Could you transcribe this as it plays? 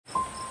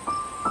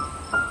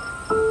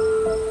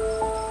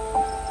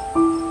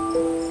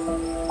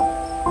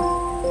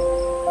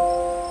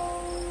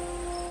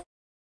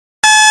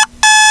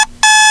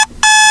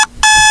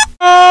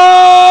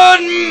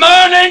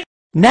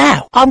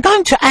I'm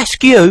going to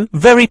ask you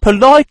very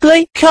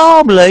politely,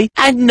 calmly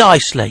and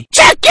nicely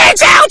to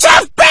get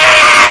out of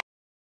bed!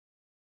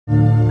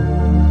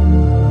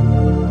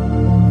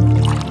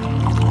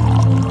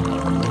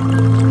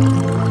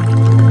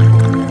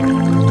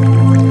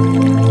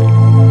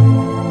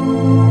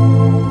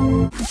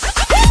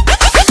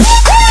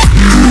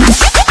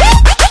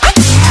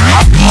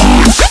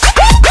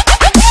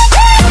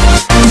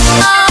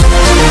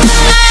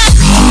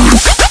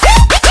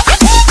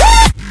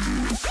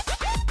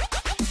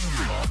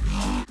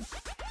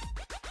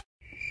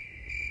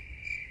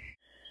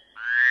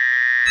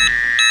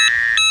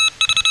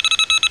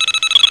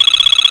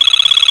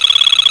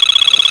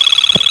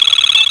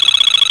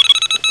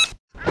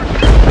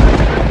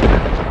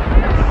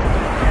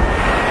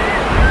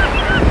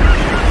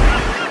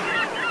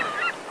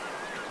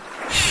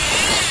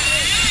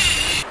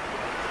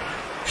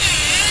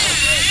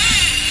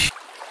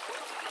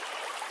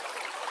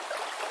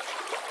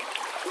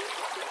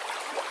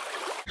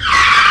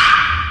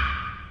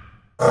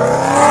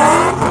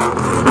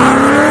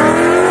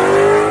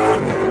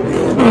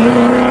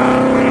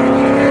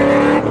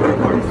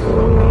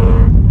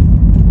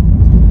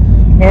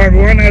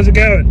 How's it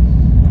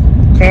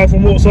going? Carl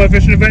from Waterside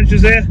Fishing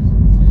Adventures here.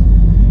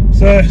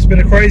 So it's been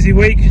a crazy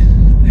week,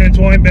 hence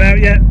why I ain't been out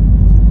yet.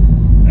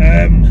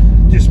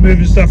 Just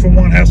moving stuff from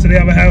one house to the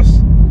other house,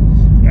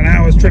 an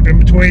hour's trip in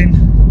between,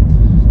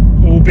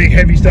 all big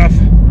heavy stuff.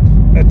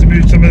 Had to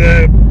move some of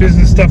the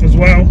business stuff as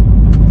well.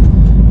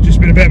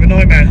 Just been a bit of a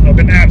nightmare. I've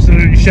been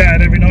absolutely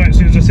shattered every night. As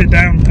soon as I sit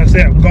down, that's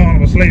it, I'm gone,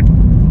 I'm asleep.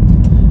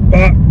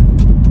 But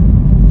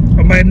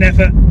I've made an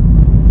effort.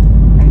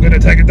 I'm going to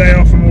take a day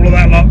off from all of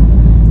that lot,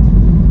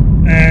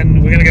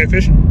 and we're going to go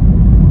fishing.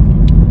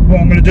 What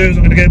I'm going to do is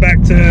I'm going to go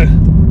back to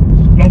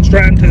Long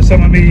Stratton to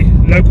some of my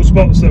local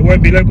spots that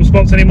won't be local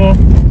spots anymore,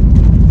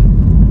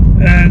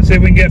 and see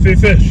if we can get a few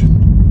fish.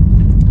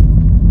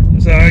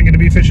 So I'm going to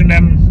be fishing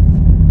them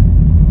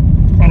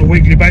on a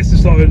weekly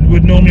basis like I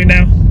would normally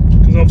now,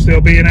 because obviously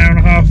I'll be an hour and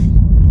a half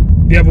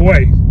the other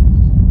way.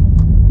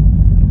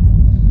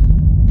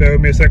 Bear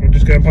with me a second, I'm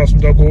just going past some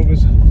dog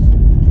walkers.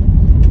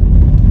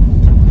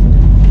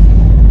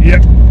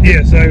 Yep,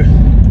 yeah, so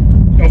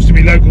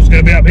obviously my local's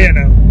going to be up here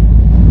now,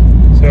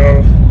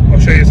 so I'll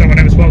show you some of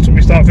them spots when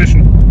we start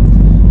fishing.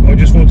 But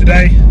just for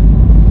today,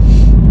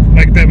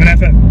 make a bit of an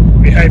effort.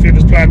 My hay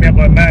fever's playing me up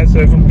like mad, so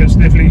if I'm a bit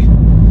sniffly,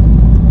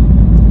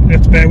 you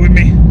have to bear with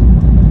me.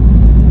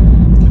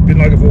 It's been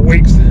like it for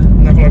weeks,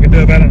 nothing I can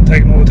do about it. I'm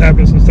taking all the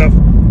tablets and stuff.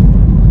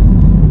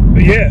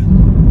 But yeah,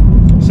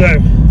 so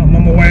I'm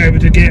on my way over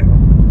to get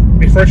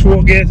my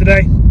freshwater gear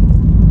today.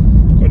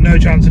 Got no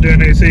chance of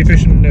doing any sea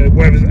fishing. The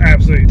weather's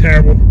absolutely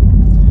terrible.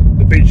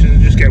 The beaches are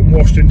just getting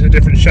washed into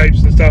different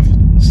shapes and stuff.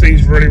 The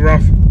sea's really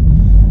rough,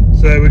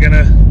 so we're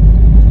gonna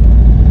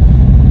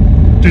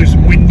do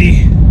some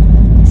windy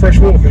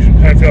freshwater fishing.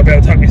 Hopefully I'll be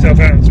able to tuck myself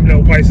out in some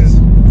little places.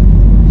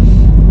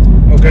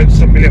 I'll go to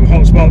some of my little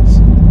hot spots,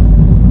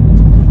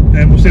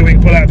 and we'll see if we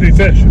can pull out a few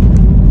fish.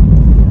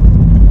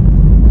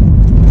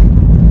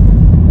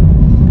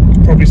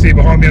 Probably see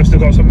behind me I've still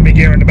got some of my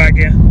gear in the bag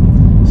here,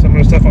 some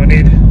of the stuff I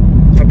need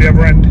at the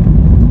other end.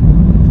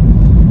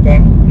 But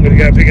I'm going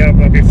to go pick it up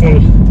and I'll be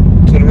full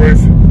to the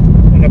roof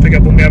when I pick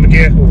up all my other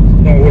gear, or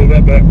not all of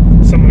it, but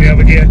some of my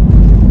other gear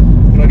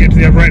when I get to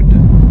the other end.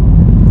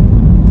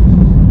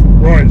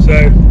 Right,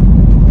 so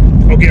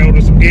I'll get hold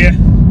of some gear,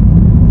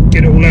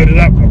 get it all loaded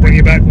up. I'll bring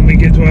you back when we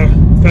get to our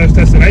first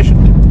destination.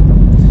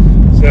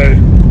 So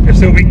let's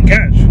see what we can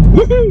catch.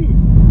 Woohoo!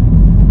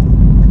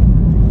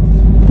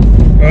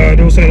 I'd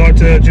also like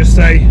to just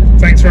say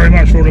thanks very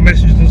much for all the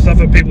messages and stuff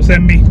that people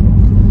send me,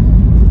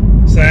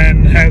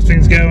 saying how's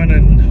things going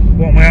and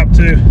what am I up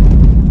to,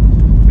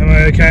 am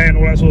I okay, and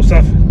all that sort of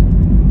stuff.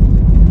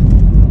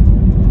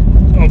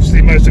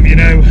 Obviously most of you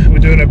know we're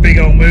doing a big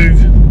old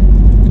move.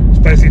 It's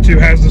basically 2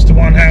 houses to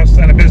 1 house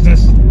and a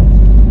business,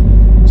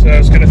 so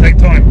it's going to take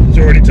time. It's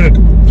already took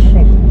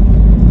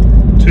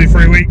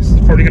 2-3 weeks.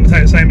 It's probably going to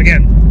take the same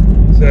again.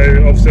 So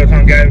obviously I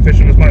can't get out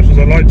fishing as much as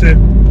I'd like to,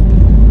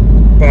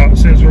 but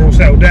as soon as we're all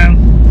settled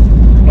down,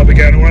 I'll be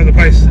going all over the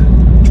place,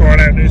 trying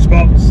out new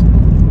spots,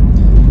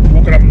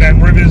 walking up and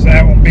down rivers,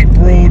 out on big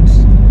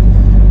broads,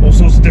 all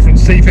sorts of different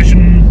sea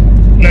fishing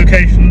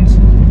locations,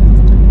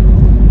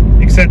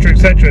 etc,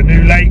 etc,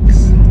 new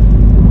lakes.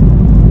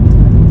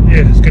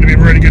 Yeah, it's going to be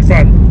really good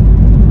fun,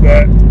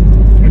 but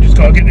we just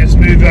got to get this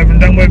move over and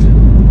done with,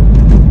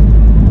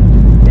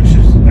 which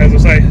is, as I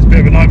say, it's a bit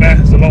of a nightmare.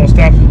 There's a lot of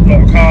stuff, a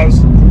lot of cars,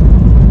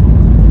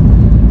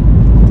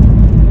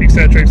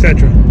 etc,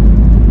 etc.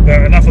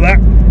 But enough of that.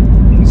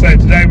 So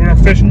today we're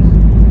off fishing.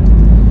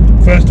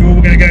 First of all,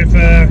 we're going to go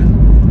for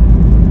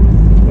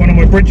one of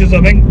my bridges,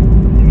 I think.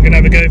 We're going to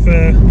have a go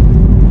for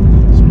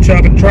some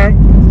chub and trout,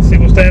 see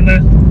what's down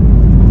there.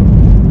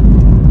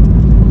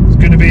 It's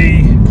going to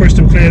be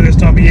crystal clear this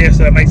time of year,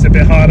 so it makes it a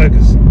bit harder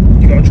because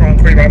you've got to try and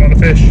creep out on the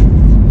fish,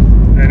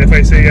 and if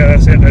they see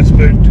that's it, they're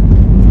spooked.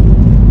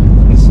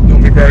 It's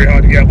normally very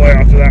hard to get away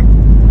after that,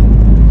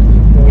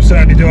 but we'll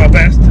certainly do our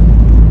best,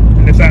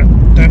 and if that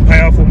don't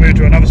pay off, we'll move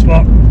to another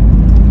spot.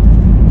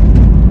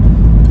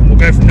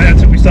 go from there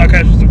until we start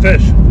catching some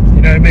fish.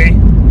 You know me,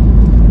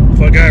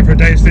 if I go out for a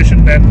day's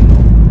fishing, then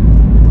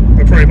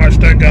I pretty much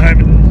don't go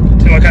home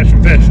until I catch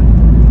some fish.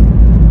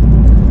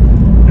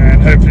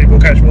 And hopefully we'll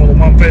catch more than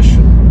one fish.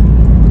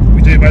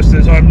 We do most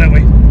of the time, don't we?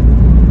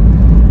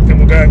 Then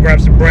we'll go and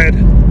grab some bread,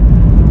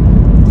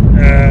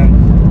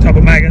 a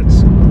couple of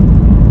maggots,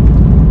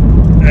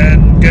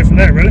 and go from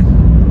there, really.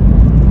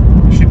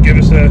 It should give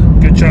us a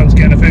good chance of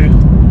getting a few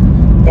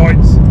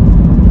bites.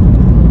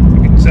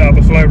 We can set up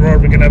a float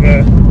rod, we can have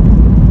a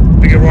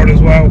bigger rod as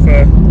well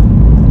for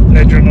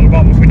ledgering on the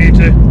bottom if we need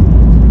to.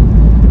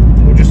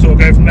 We'll just sort of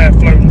go from there,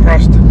 floating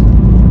crust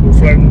or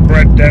floating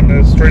bread down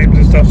the streams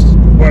and stuff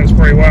works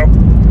pretty well.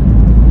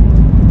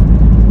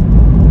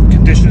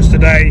 Conditions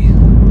today,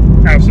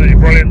 absolutely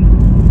brilliant.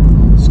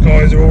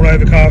 Skies are all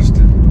overcast.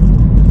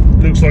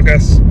 Looks like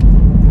it's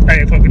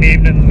 8 o'clock in the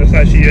evening and it's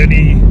actually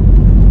only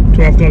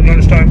 12 o'clock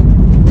lunchtime.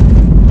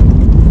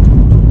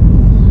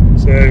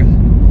 So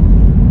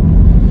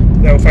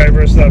that'll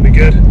favour us, that'll be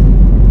good.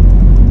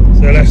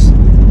 So let's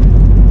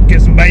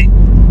get some bait,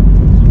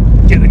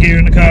 get the gear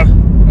in the car,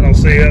 and I'll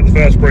see you at the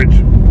first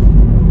bridge.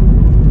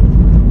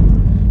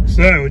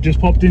 So we just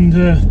popped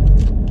into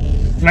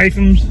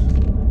Latham's,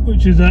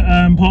 which is at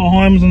part of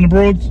Hyams on the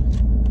Broads.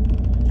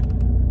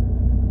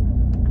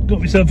 Got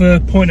myself a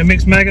point of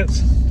mixed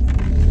maggots.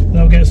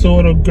 That'll get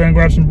sorted. I'll go and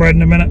grab some bread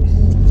in a minute,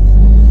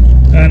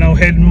 and I'll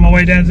head my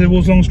way down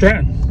towards Long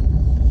Stratton.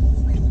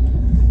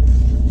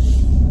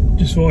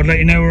 Just thought I'd let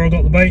you know where I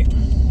got the bait.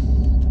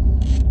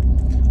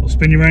 I'll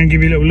spin you around and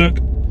give you a little look.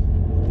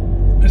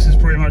 This is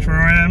pretty much where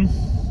I am.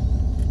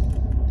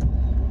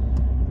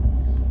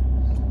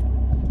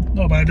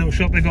 Not a bad little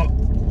shop. They got,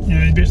 you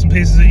know, bits and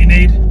pieces that you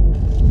need.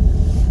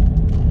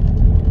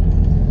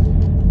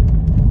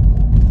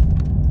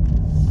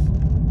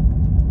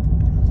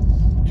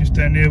 Just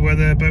down near where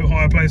the boat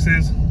hire place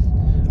is.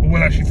 I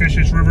will actually fish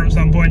this river at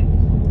some point,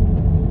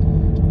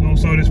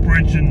 alongside this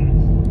bridge and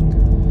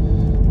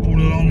all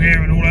along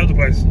here and all over the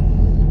place.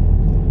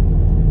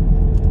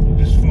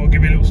 Just thought I'd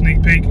give you a little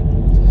sneak peek.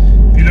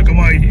 If you look at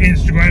my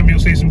Instagram, you'll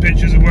see some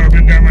pictures of where I've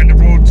been going around the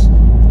Broads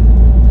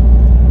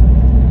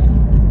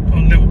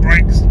on little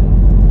breaks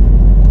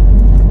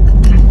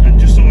and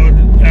just sort of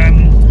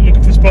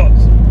looking for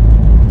spots.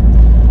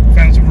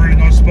 Found some really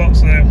nice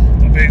spots, so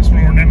I'll be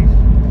exploring them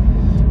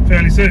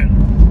fairly soon.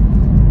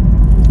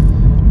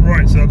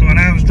 Right, so I've got an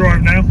hour's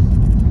drive now,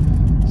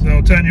 so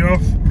I'll turn you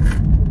off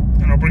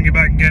and I'll bring you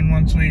back again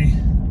once we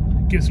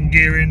get some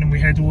gear in and we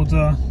head towards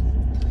our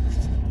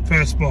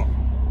first spot.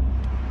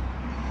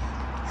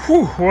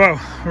 Whew, well,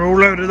 we're all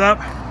loaded up.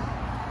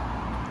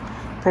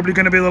 Probably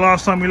going to be the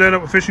last time we load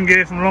up with fishing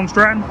gear from Long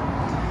Stratton.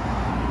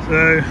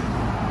 So,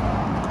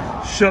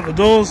 shut the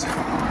doors.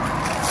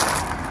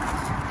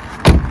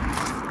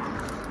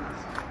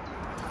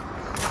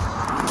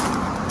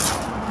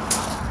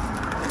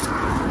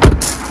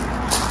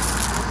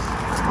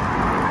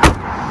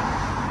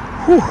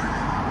 Whew.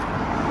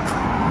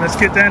 Let's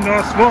get down to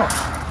our spot.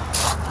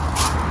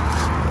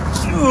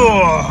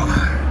 Oh.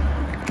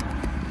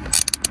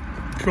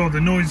 God,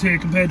 the noise here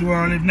compared to where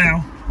I live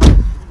now,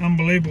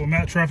 unbelievable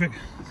amount of traffic.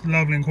 It's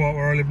lovely and quiet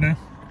where I live now.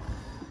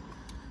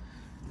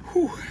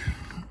 Whew.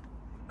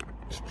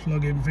 Just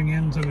plug everything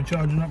in so we're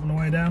charging up on the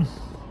way down.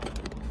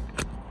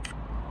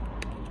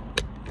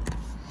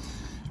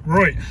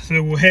 Right,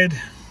 so we'll head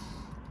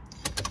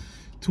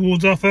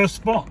towards our first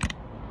spot.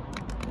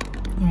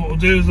 And what we'll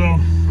do is I'll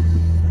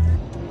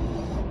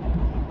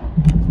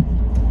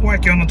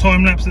whack you on the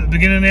time lapse at the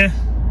beginning here,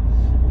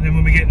 and then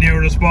when we get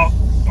nearer the spot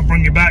I'll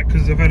bring you back,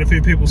 because I've had a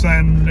few people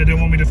saying they don't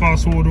want me to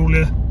fast forward all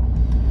of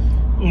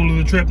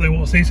the trip, they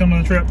want to see some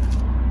of the trip,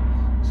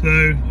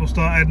 so I'll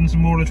start adding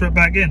some more of the trip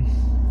back in.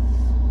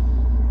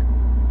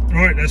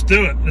 Alright, let's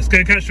do it, let's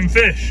go catch some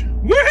fish.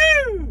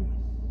 Woohoo!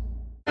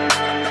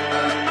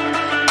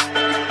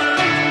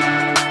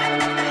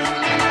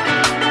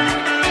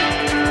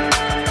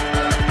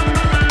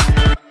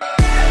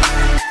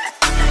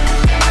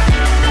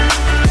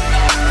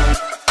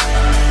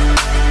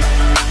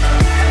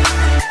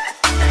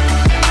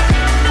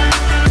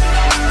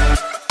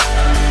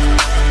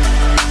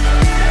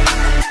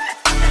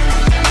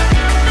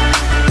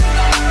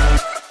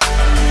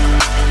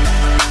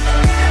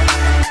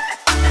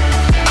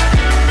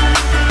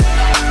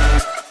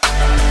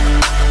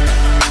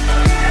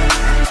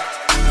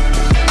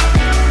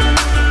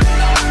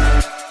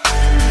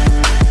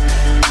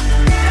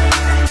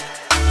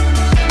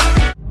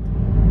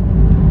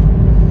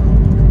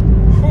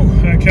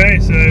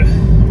 Okay, so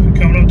we're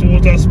coming up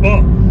towards our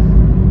spot.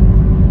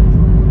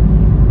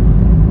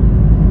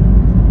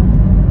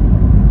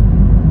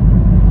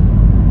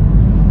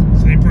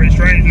 Seemed pretty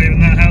strange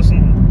leaving that house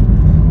and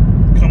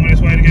coming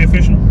this way to go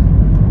fishing.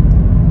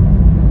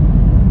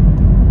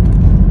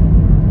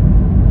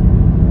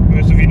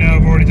 Most of you know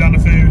I've already done a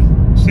few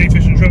sea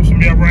fishing trips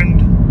from the other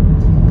end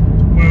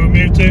where we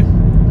moved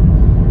to.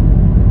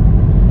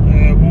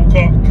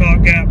 Walcott,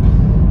 Cart Gap,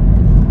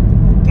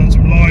 done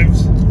some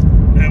lives,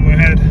 and we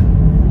had,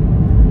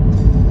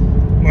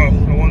 well,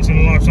 a once in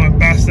a lifetime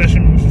bass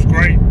session, which was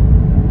great.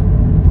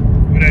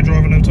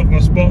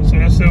 got a spot, so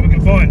let's see what we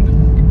can find.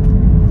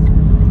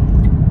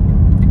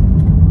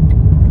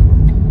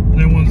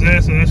 No one's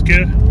there, so that's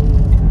good.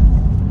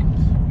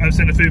 I've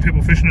seen a few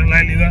people fishing it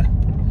lately though,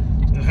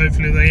 so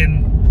hopefully they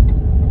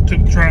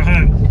took the trout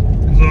home,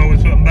 because I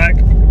always put them back.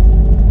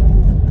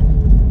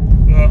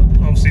 But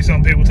obviously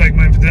some people take them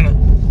home for dinner.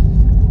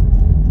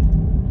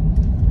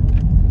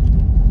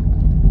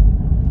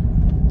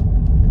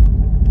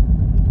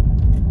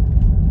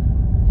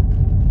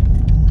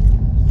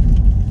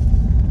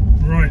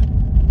 Right,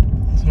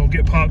 so I'll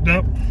get parked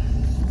up.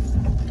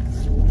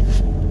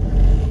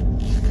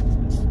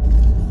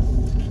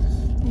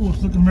 Oh,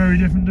 it's looking very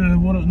different to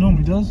what it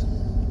normally does.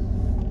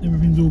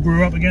 Everything's all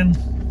grew up again.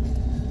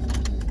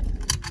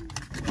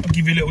 I'll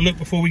give you a little look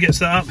before we get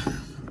set up,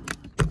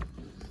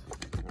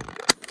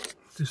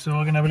 just so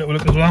I can have a little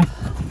look as well.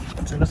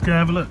 So let's go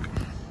have a look.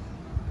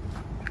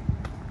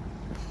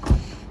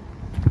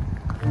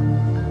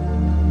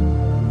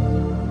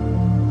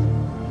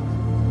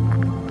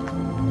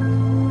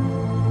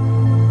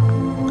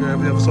 I'll go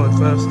over the other side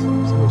first,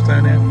 see what's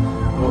down here.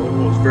 Oh, the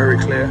water's very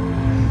clear.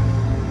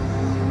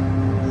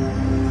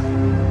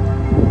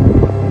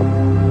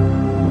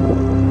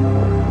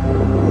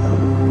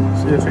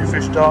 See a few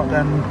fish dark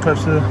down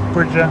close to the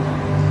bridge there.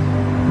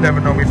 Never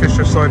normally fish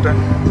this side then,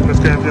 so let's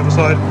go over the other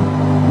side.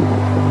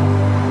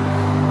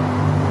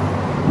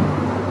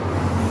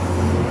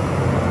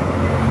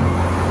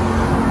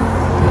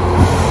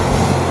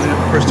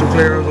 Yeah, crystal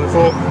clear as I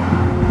thought.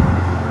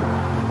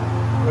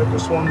 Hope the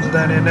swans are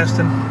down here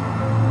nesting.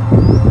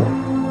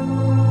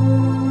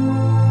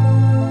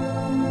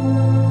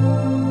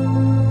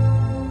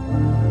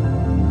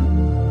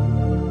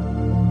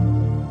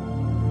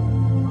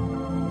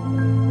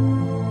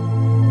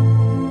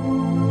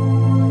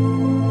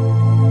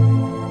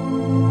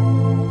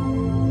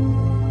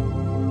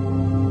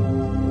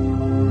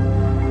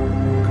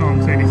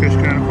 Fish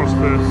going across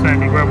the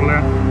sandy gravel there.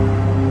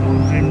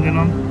 I'm zoomed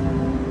in on.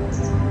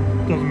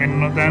 Doesn't mean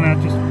they're not down there,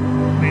 just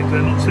means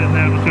they're not sitting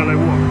there in the shallow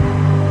water.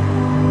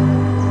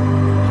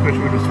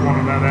 Especially with the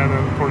swan down there,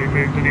 they've probably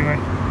moved anyway.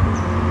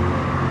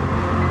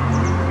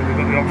 So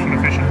they've got the option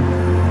of fishing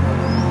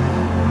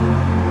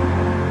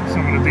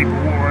some of the deeper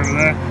water over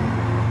there,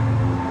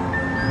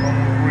 along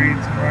with the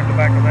reeds and around the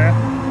back of there.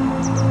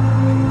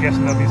 I'm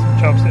guessing there'll be some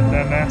chub sitting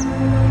down there.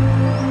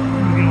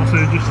 We can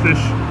also just fish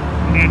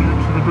on the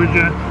entrance of the bridge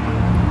there.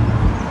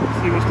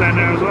 See what's down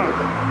there as well.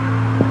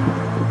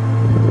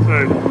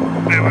 So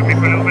bear with me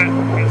for a little bit,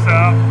 get set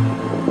up,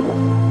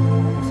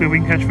 see if we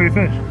can catch a few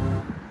fish.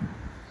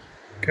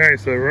 Okay,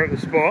 so we're at the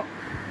spot.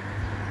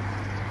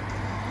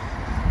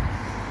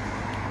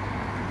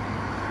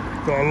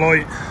 Got a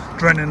light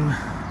Drennan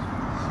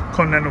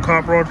continental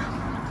carp rod.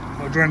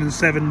 Got a Drennan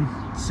 7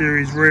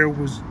 series reel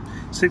with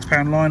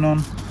 6-pound line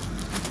on,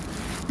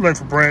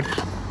 loaf of bread,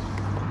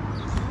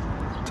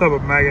 tub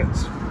of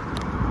maggots,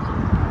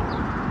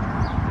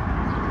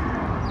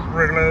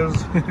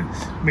 regulars,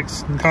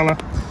 mixed in colour.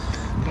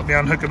 Got the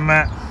unhooking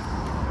mat,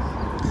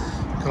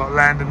 got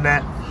landing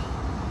net.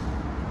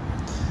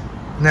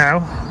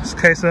 Now it's a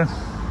case of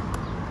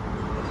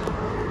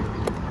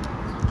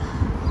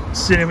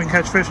seeing if we can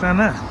catch fish down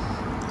there.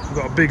 I've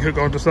got a big hook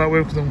on to start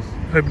with because I'm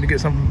hoping to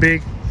get something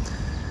big,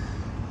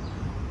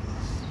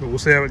 but we'll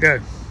see how it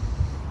goes.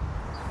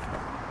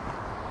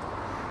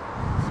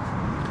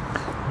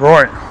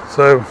 Right,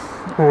 so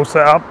we're all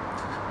set up.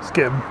 Let's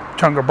get a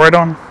chunk of bread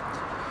on,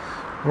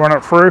 run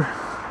it through,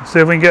 and see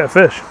if we can get a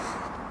fish.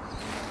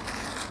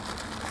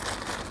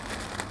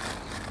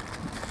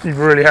 You're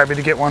really happy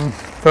to get one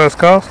first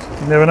cast.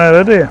 You never know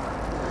though, do you?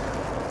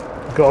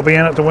 You've got to be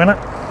in it to win it.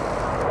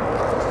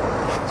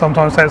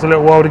 Sometimes it takes a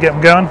little while to get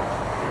them going.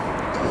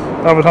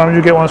 Other times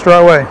you get one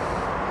straight away.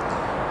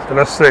 So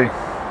let's see.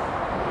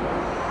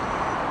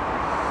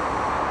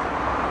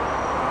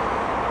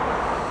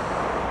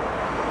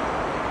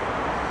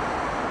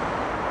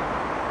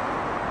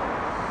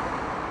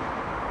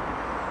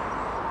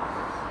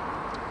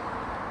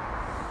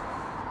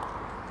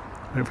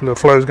 Hopefully the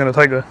flow is going to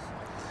take the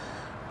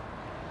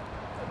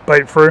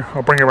bait through.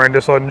 I'll bring it around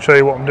this side and show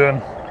you what I'm doing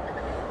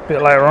a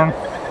bit later on.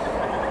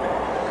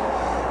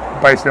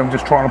 Basically I'm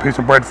just trying a piece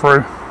of bread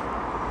through.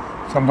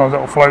 Sometimes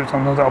it'll float,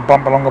 sometimes it'll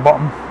bump along the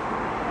bottom.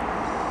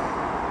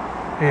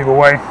 Either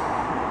way,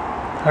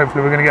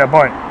 hopefully we're going to get a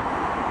bite.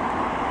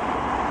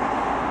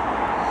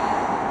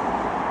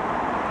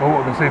 Oh,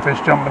 I can see fish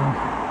jumping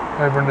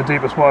over in the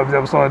deeper spot over the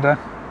other side there.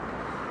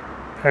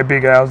 How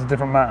big they are is a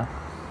different matter.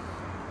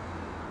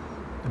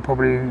 They're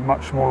probably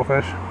much smaller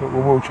fish, but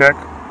we will check.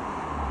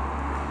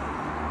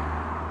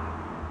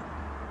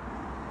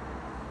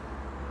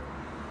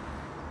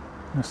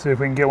 Let's see if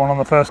we can get one on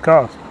the first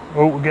cast.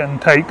 Oh, we're getting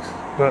takes,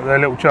 but they're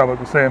little chub, I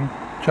can see them,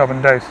 chub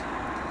and dace.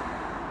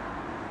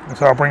 And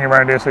so I'll bring you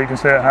around here so you can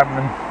see it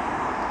happening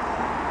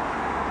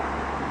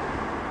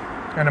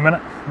in a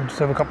minute. We'll just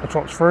have a couple of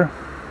trots through.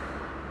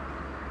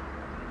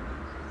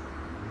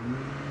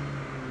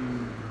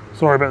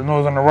 Sorry about the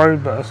noise on the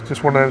road, but it's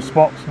just one of those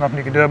spots, nothing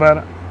you can do about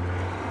it.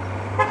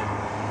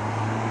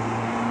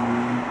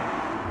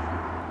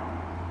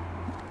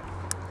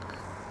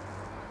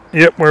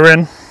 Yep, we're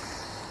in.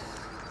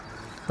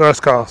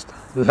 First cast.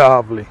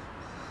 Lovely.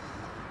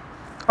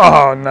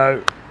 Oh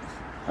no,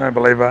 I don't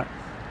believe that.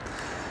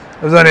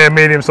 There's only a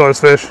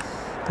medium-sized fish,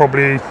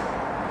 probably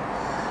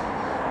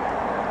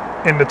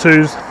in the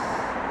 2s.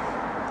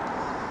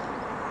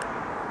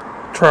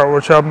 Trout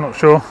or chub, not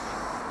sure.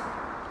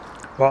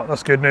 But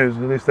that's good news,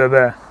 at least they're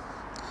there.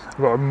 I've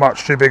got a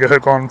much too big a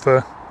hook on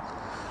for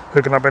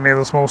hooking up any of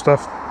the small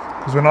stuff,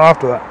 because we're not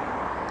after that.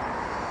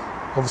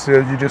 Obviously,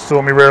 as you just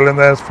saw me reel in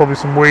there, there's probably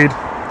some weed.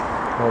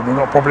 Well,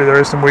 not probably, there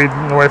is some weed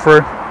on the way through.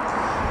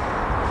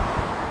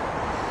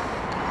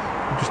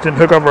 It just didn't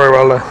hook up very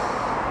well there.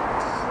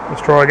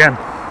 Let's try again.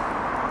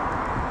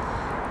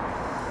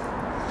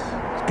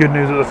 It's good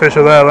news that the fish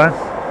are there though.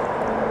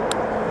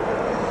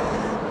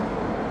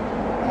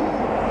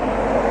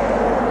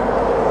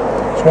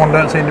 This one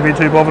don't seem to be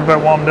too bothered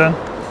about what I'm doing.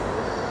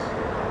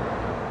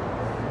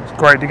 It's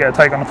great to get a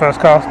take on the first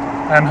cast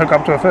and hook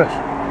up to a fish,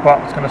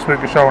 but it's going to spook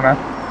the shoal now.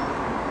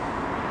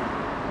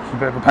 It's a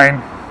bit of a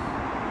pain.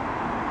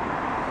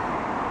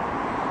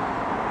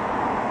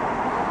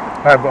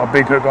 I have got a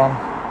big hook on,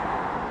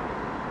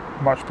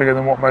 much bigger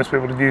than what most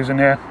people would use in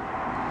here.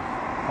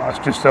 That's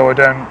just so I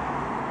don't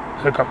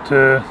hook up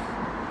to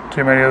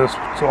too many of the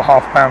sort of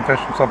half-pound fish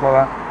and stuff like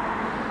that.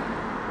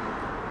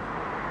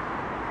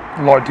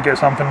 I'd like to get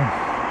something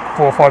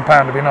 4 or 5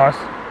 pound to be nice.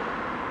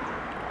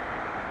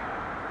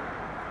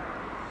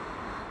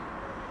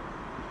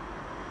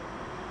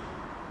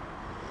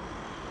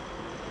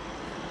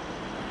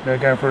 They're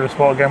going through the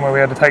spot again where we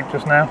had to take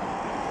just now.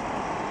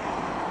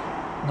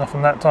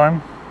 Nothing that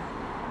time.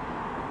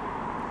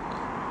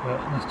 But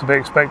that's to be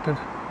expected,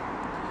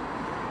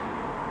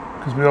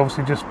 because we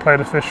obviously just played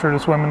a fish through the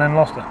swim and then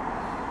lost her.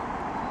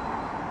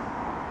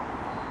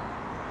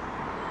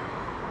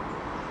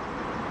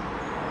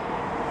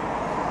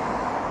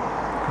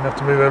 You have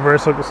to move over here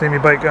so I can see my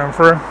bait going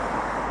through.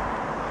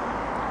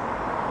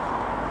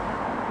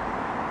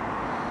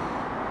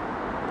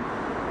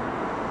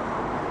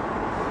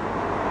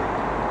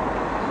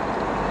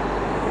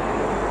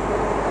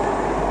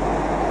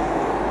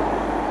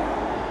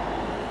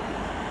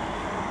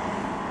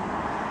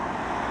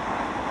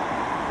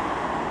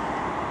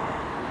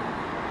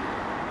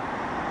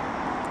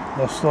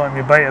 Lost sight of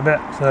my bait a bit,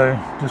 so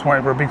just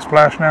waiting for a big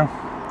splash now.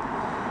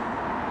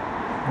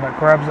 And that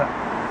grabs it.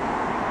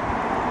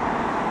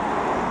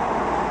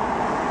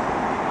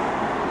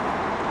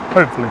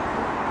 Hopefully.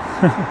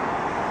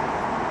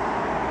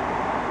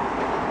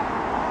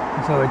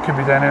 So they could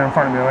be down here in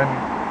front of me. I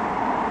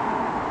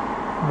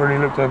hadn't really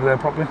looked over there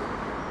properly.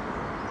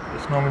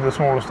 It's normally the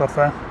smaller stuff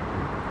there.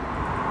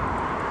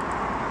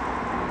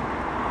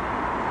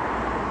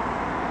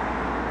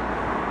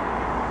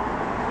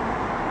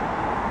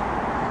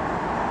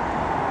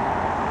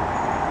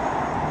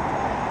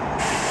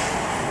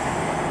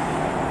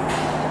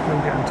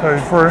 Getting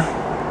towed through.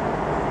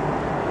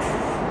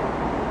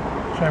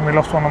 Shame we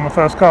lost one on the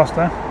first cast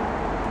there.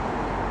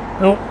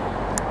 Oh.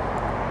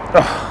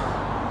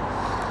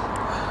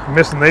 I'm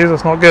missing these,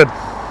 that's not good.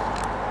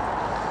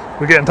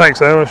 We're getting takes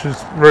there, which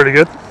is really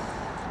good.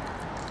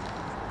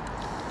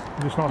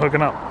 We're just not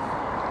hooking up.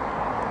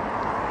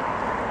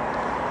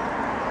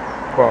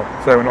 Well,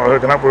 so we're not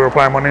hooking up, we were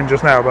playing one in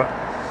just now, but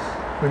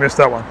we missed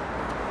that one.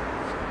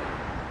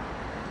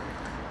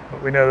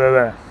 But we know they're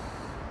there.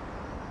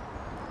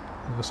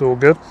 That's all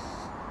good.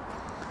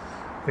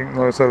 I think,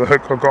 like I said, the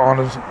hook I've got on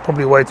is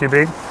probably way too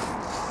big.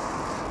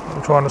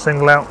 I'm trying to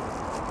single out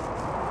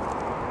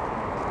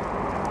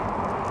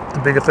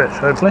the bigger fish,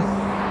 hopefully.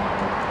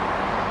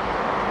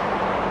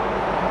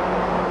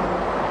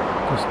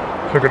 Just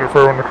hooking it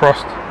through on the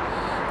crust.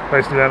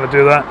 Basically how to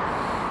do that.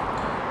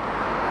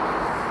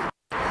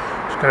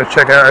 Just going to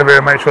check out over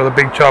here, make sure the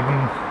big chub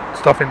and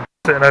stuff isn't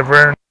sitting over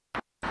here and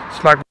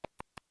slag.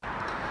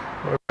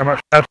 Not very much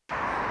bad.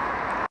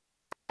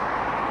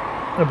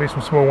 There'll be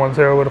some small ones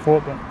here, I would have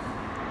thought, but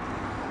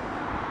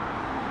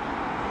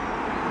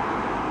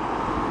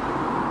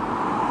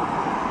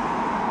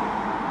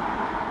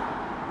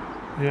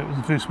yeah, there's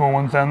a few small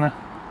ones down there.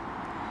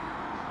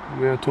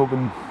 We are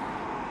talking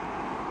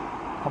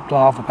up to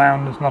half a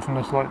pound. There's nothing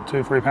that's like 2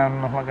 or 3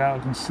 pound, nothing like that I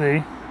can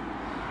see.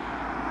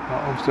 But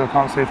obviously I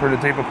can't see through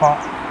the deeper part.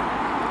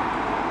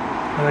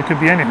 But there could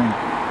be anything.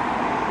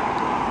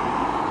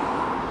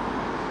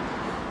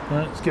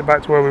 Right, let's get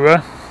back to where we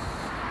were.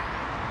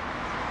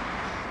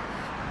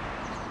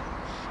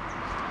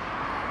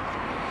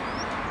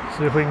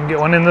 See if we can get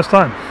one in this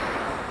time.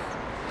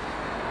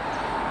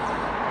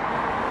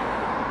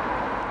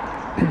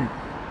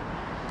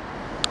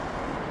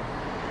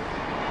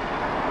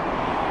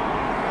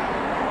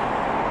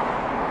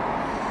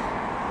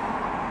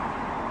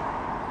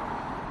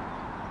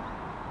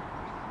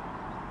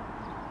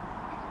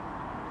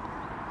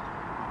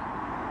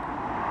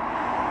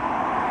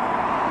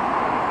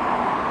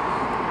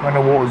 When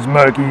the water's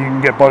murky, you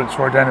can get boats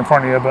right down in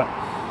front of you, but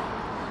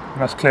when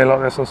that's clear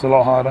like this, that's a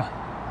lot harder.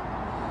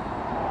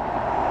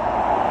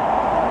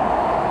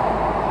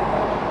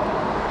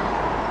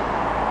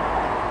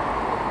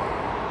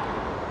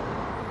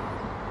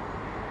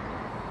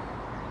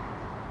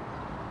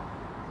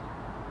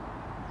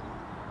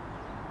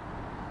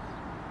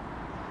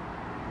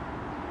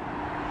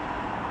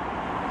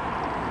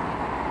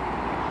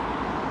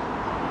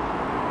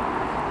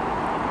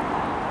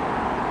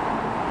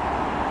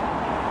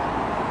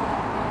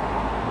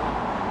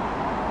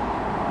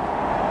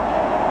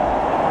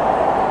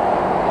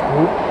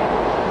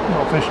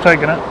 fish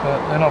taking it,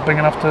 but they're not big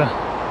enough to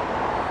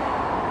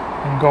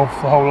engulf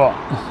the whole lot.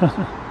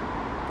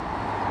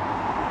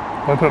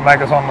 If I put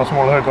maggots on a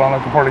smaller hook on, I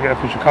could probably get a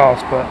fish to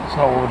cast, but it's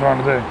not what we're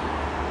trying to do.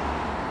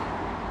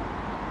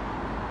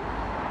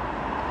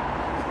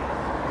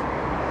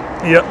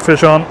 Yep,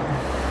 fish on.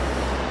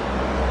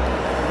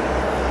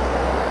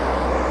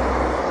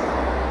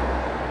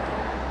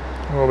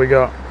 What we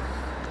got?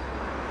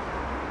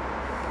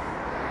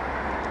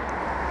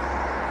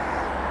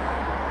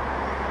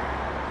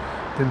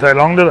 Didn't take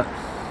long, did it?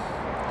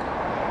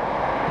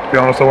 To be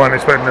honest, I wasn't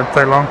expecting it to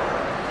take long.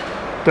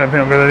 Don't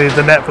think I'm going to need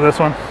the net for this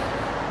one.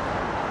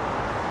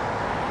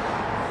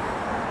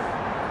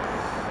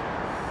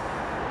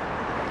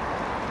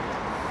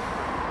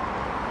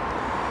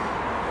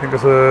 I think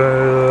it's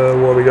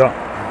what we got.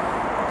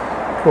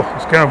 Oh,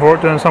 it's going for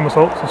it, doing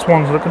somersaults. The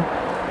swan's looking.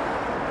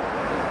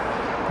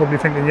 Probably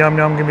thinking, yum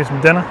yum, give me some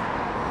dinner.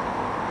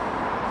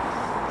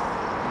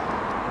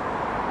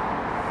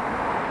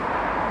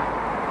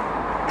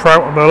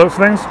 Trout by the looks of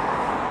things.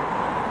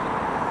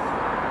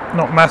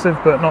 Not massive,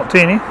 but not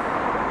teeny.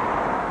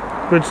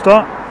 Good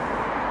start.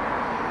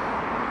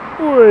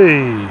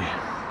 Whee!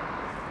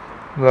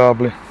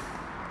 Lovely.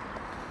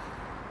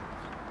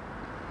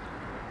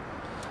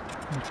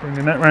 Let's bring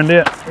the net round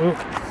here. Ooh.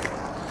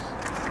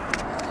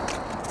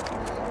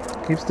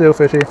 Keep still,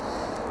 fishy.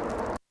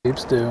 Keep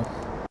still.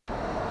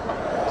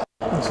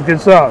 That's a good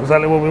start,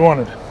 exactly what we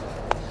wanted.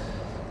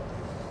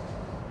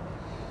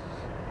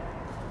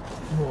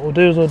 What we'll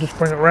do is I'll just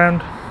bring it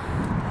round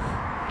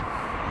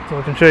so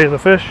I can show you the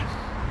fish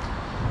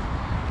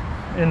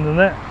in the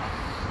net,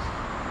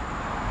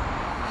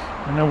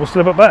 and then we'll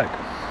slip it back.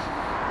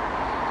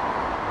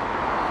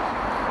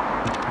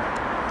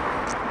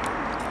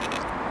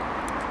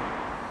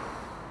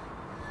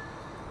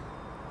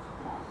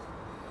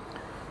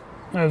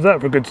 How's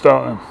that for a good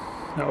start then?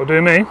 That will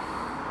do me.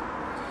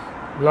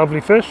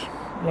 Lovely fish,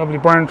 lovely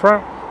brown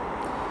trout.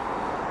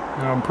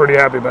 And I'm pretty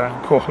happy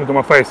about it. Cool, look at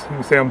my face. You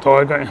can see I'm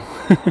tired, can't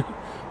you?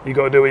 You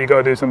got to do what you got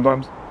to do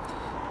sometimes.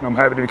 And I'm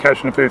happy to be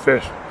catching a few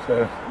fish,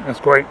 so that's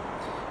great.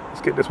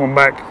 Let's get this one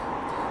back,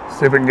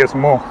 see if we can get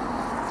some more.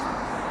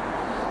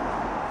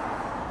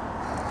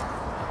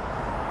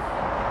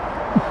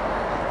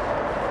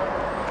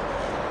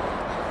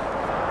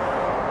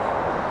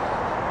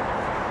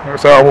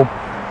 So I will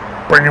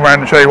bring you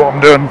around and show you what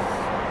I'm doing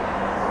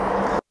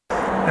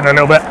in a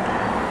little bit.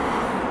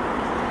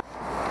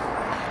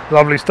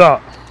 Lovely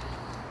start.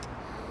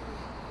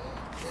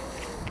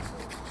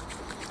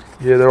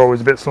 Yeah, they're always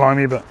a bit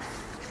slimy, but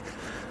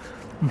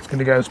I'm just going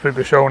to go and spook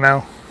the shoal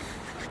now.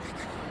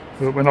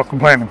 But we're not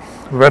complaining.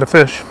 We've had a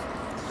fish.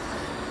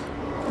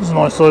 It's a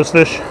nice sized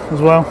fish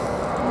as well.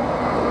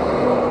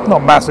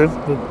 Not massive,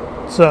 but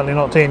certainly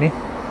not teeny.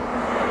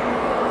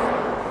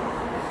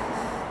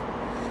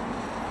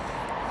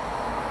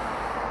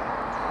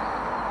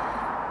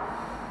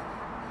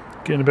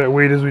 Getting a bit of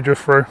weed as we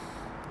drift through,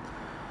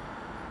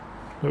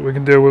 but we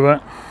can deal with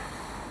that.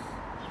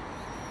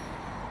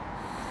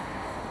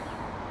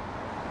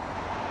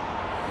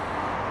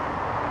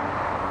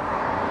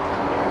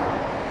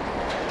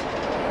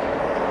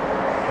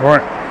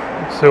 Alright,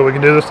 let's see what we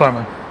can do this time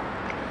then.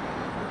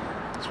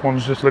 This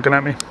one's just looking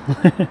at me.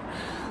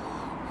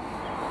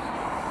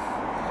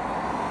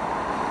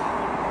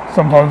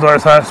 Sometimes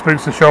that's how it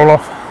spooks the shoal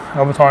off,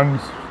 other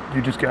times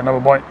you just get another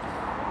bite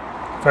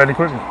fairly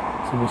quickly.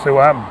 So we'll see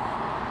what happens.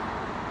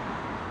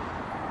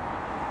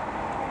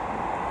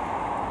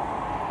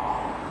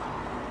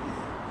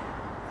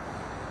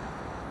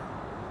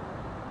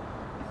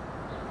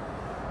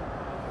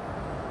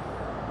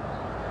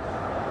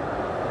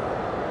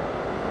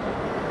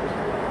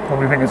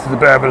 Probably think this is a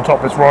bit over the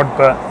top of this rod,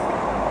 but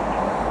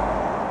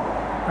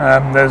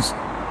there's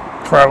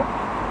trout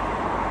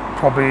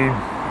probably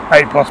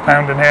 8+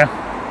 pound in here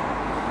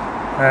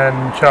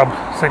and chub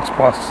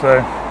 6+,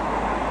 so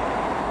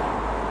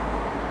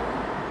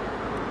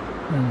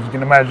as you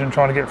can imagine,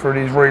 trying to get through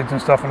these reeds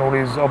and stuff and all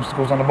these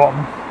obstacles on the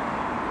bottom,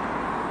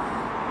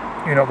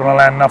 you're not going to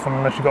land nothing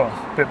unless you've got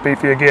a bit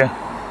beefier gear.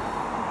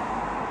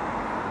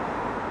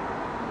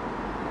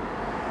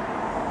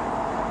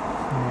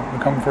 We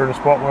come through the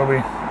spot where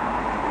we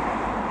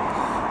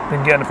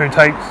been getting a few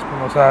takes,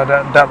 but also I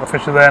doubt the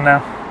fish are there now.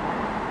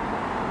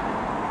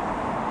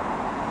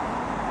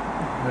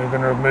 They're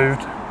going to have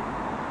moved.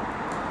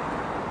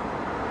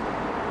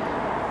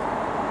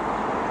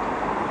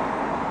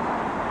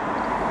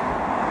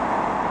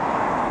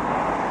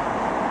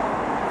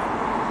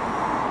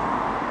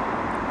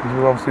 Because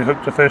we've obviously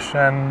hooked a fish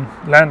and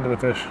landed a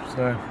fish,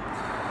 so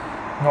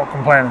not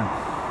complaining.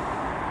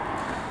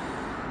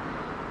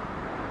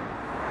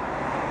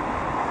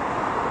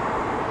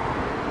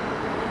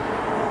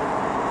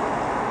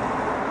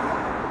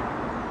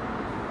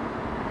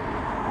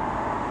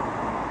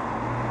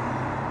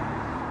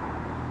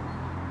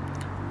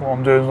 What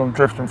I'm doing is I'm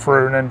drifting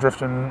through and then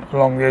drifting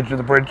along the edge of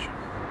the bridge.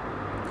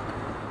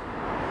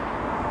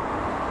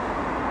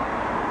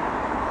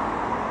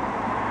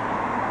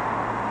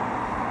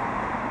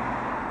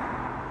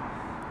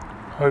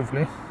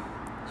 Hopefully,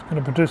 it's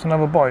going to produce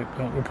another bite,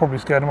 but we'll probably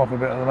scare them off a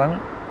bit at the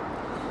moment.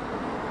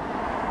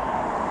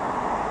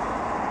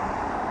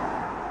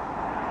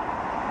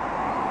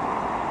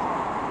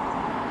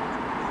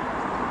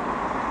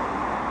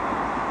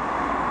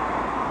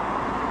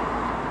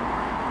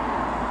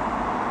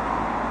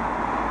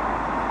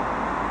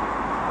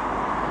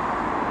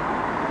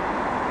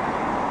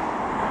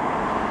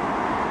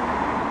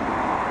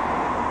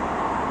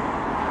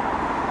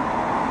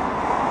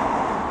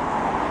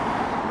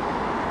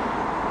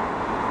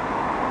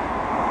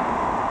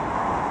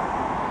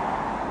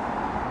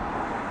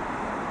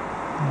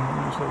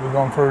 Looks like we've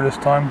gone through this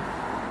time.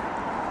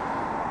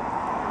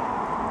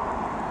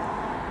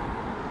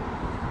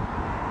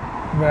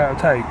 Without a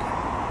take.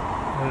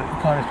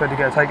 You can't expect to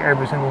get a take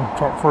every single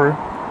trot through.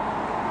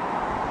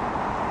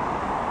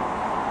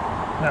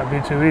 That would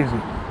be too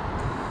easy.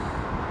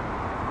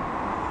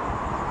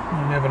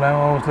 You never know,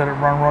 I always let it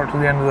run right to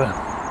the end of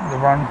the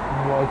run,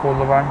 what I call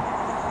the run.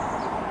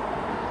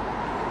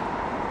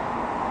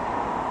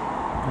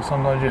 And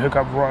sometimes you hook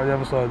up right at the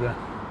other side there.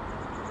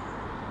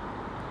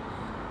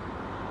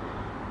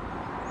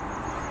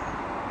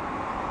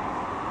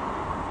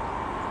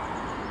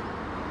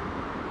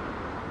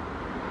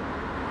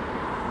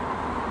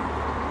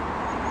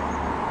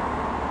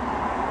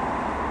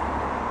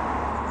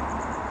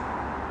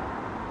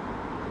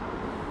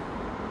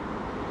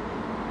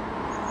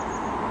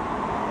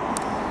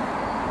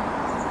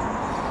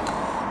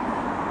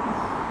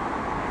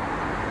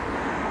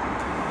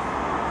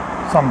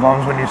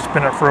 Sometimes when you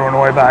spin it through on the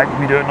way back,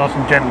 if you do it nice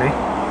and gently,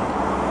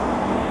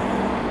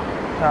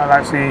 that'll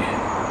actually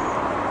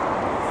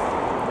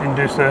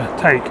induce a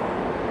take,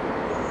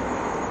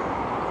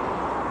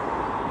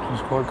 which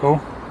is quite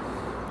cool.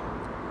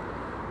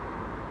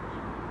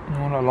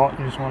 Not a lot,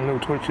 you just want little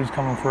twitches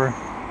coming through.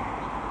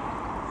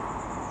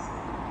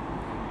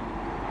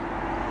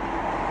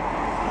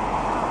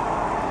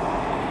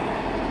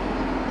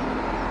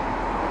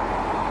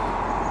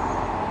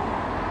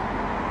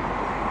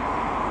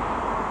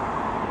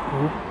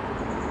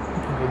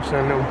 Just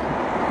a little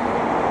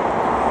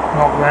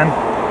knock then.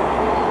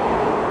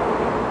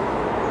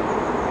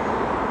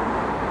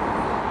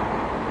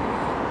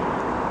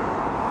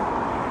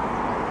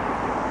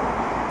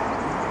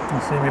 You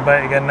see me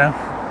bait again now.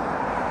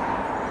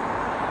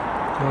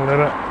 I'll let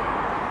it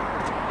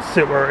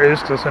sit where it is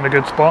because it's in a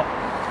good spot.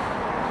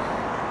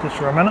 Just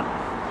for a minute.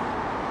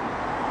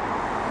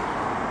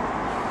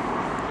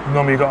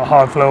 Normally you've got a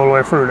hard flow all the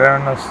way through there,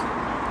 and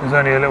there's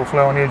only a little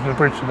flow on the edge of the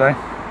bridge today.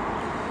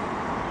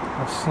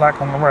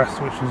 Slack on the rest,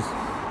 which is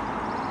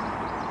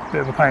a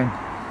bit of a pain.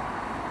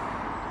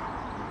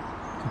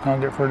 I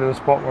can't get through to the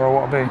spot where I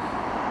want to be.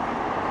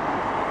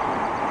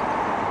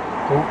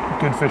 Oh,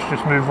 good fish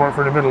just moved right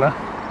through the middle there.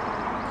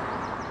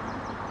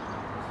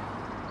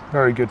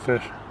 Very good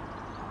fish.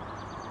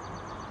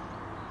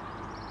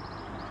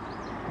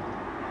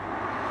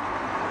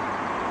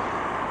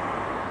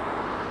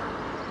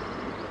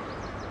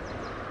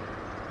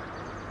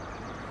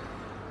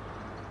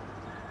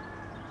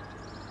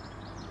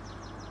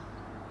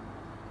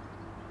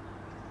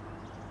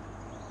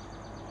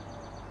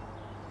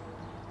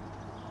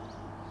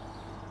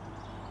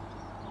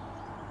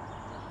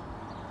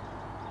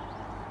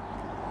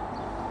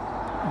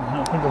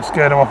 I think I've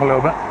scared them off a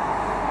little bit.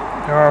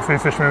 There are a few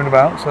fish moving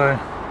about, so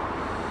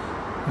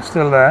they're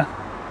still there.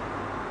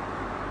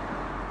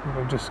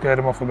 I've just scared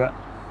them off a bit.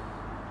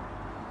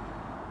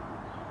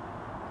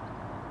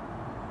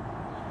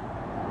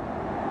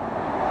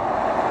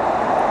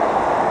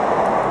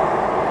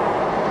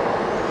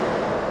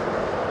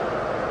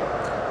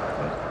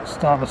 It's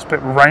starting to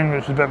spit with rain,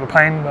 which is a bit of a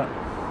pain, but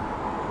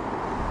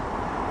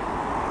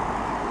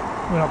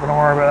we're not going to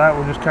worry about that,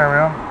 we'll just carry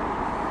on.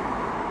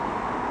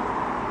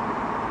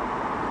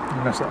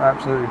 Unless it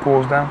absolutely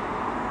pours down.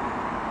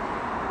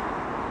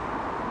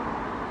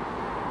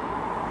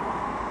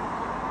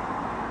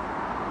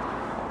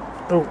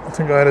 Oh, I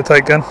think I had a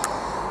take again.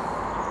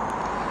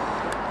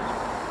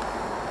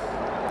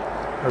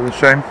 That was a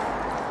shame.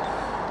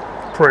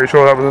 Pretty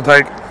sure that was a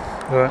take.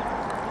 But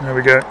there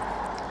we go.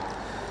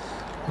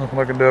 Nothing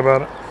I can do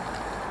about it.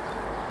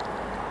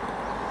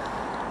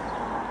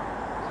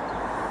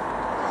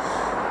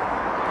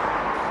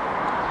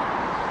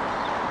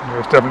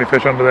 There's definitely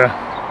fish under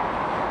there.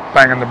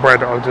 Banging the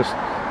bread that I just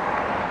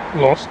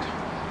lost.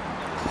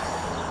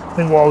 I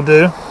think what I'll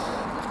do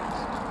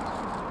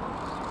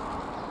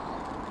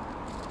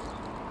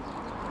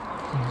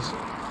is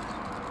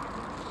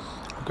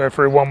I'll go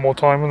through one more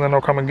time and then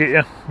I'll come and get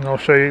you and I'll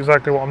show you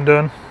exactly what I'm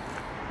doing.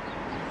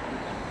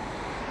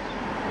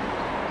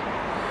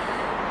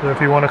 So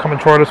if you want to come and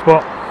try the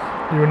spot,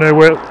 you will know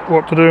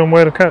what to do and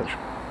where to catch.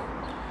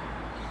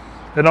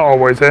 They're not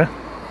always here.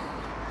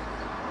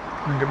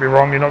 Don't get me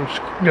wrong, you're not just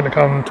going to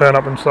come and turn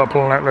up and start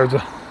pulling out loads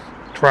of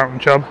trout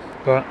and chub,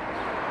 but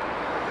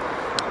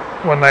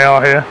when they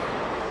are here,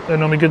 they're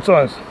normally good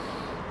size.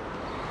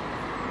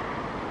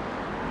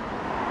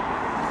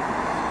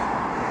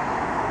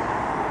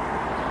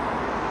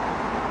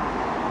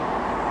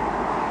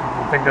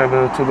 I think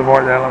over to the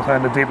right there, like I say,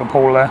 in the deeper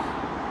pool there,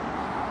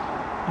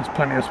 There's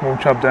plenty of small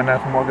chub down there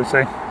from what I can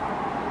see.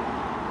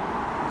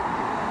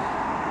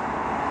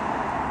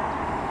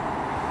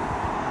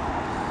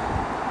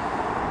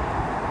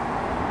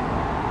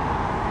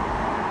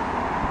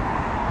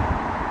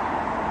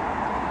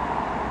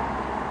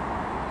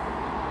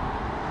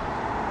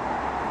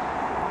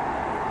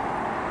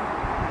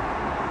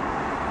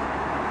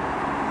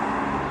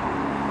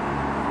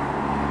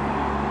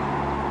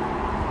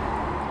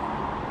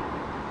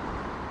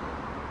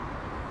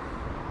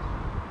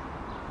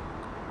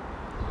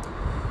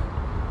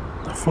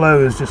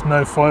 Flow is just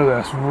no flow there.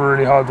 It's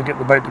really hard to get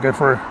the bait to go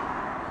through.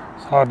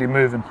 It's hardly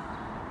moving.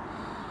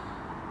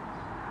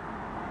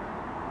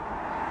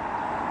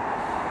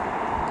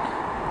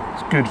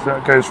 It's good that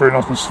it goes through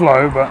nice and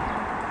slow, but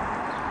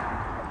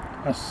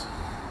that's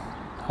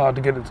hard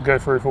to get it to go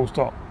through full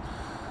stop.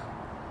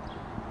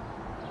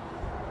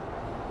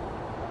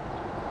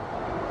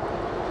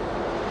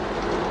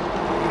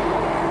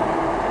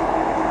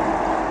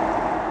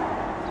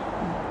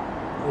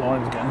 The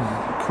line's getting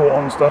caught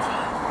on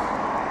stuff.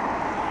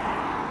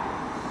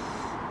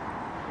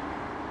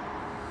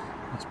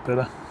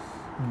 Better.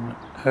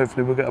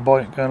 Hopefully we'll get a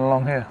bite going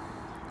along here.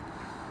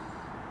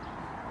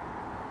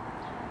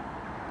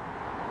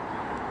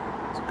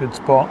 It's a good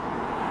spot.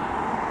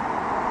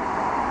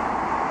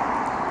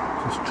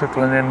 Just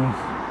trickling in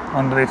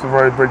underneath the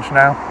road bridge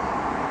now.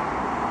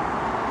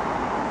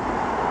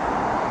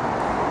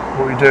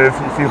 What you do,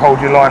 if you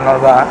hold your line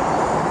like that,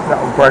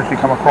 that will gradually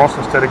come across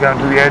instead of going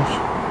to the edge.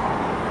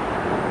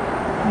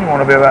 You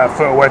want to be about a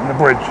foot away from the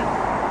bridge.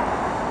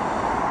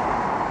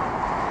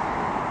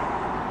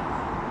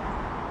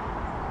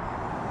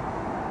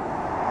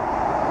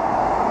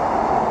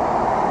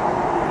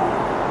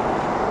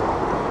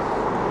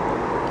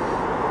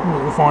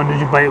 What you'll find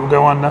is your bait will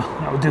go under,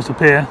 that will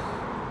disappear,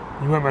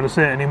 you won't be able to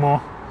see it anymore,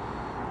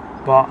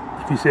 but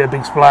if you see a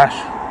big splash,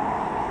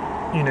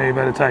 you know you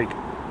better take.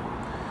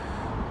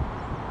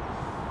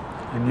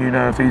 And you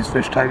know if these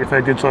fish take, if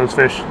they're good sized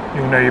fish,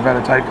 you'll know you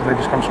better take because they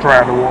just come straight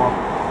out of the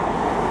water.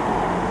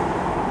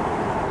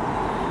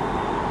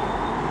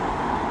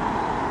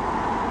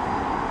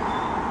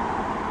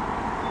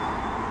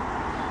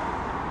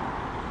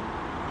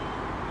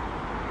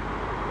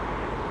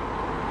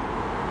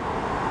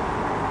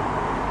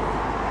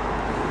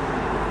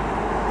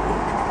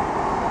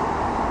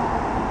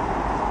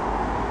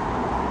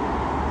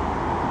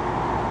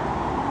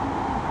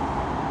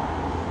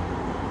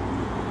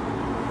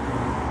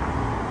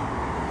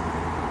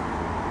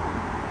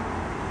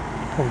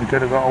 Probably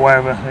could have got away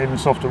with an even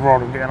softer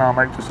rod and getting our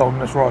mate just holding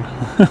this rod.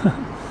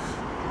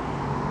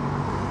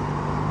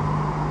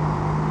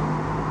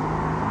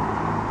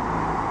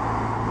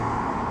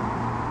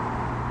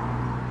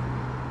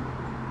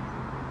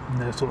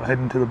 And they're sort of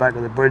heading to the back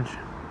of the bridge.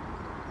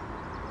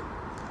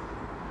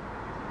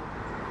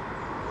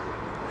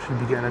 Should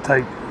be getting a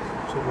take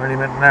sort of any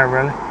minute now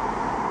really.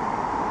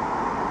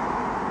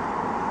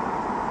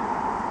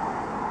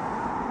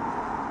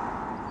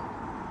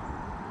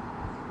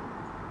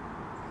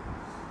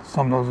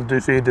 Sometimes I do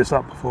feed this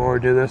up before I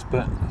do this,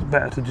 but it's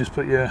better to just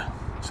put your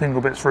single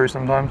bits through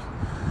sometimes.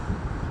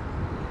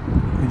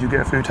 You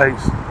get a few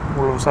takes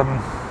all of a sudden.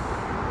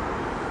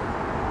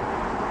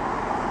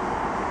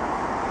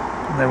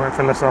 And they won't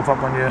fill themselves up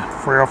on your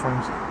free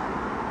offerings.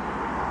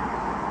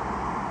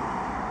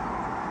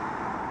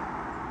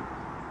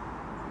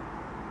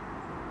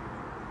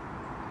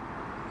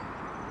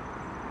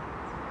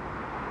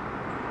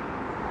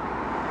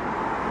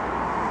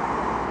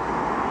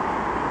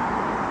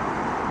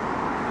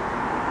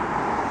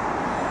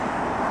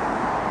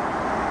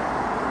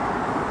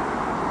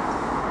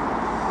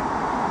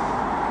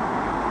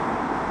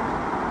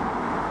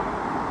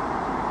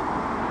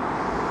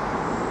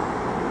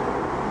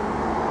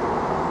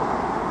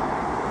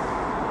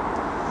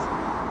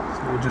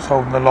 We're just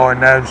holding the line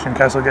now just in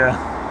case I get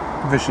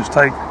a vicious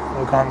take that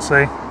I can't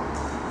see.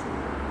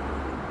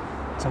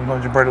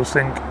 Sometimes your bread will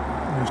sink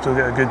and you'll still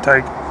get a good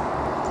take.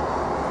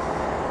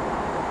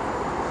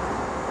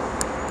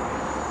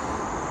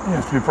 You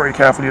have to be pretty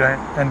careful you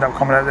don't end up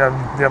coming out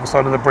the other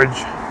side of the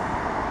bridge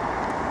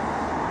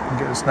and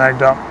getting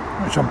snagged up,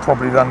 which I'm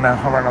probably done now.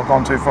 I reckon I've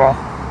gone too far.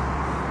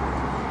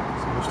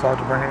 So we'll start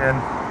to bring it in.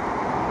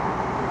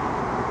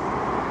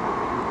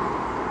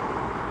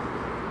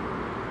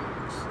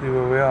 See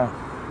where we are.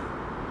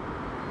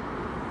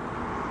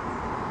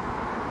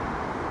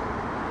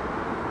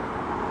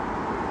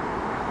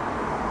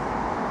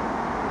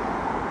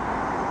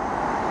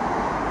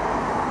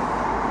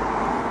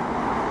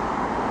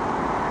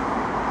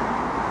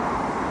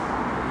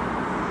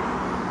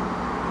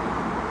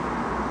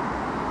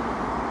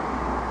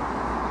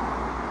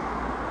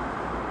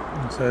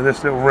 So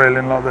this little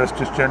railing like this,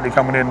 just gently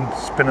coming in,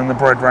 spinning the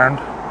bread round,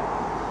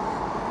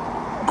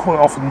 quite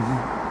often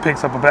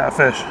picks up a better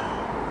fish.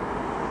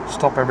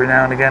 Stop every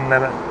now and again,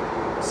 let it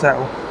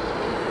settle,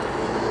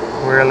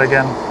 reel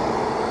again.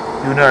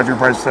 You'll know if your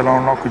bread's still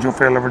on or not because you'll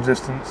feel the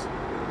resistance.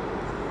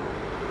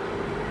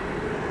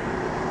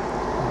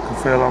 You can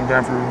feel I'm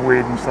going through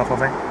weed and stuff, I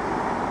think.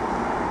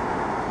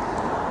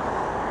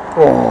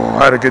 Oh,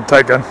 I had a good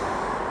take then.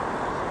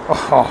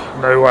 Oh,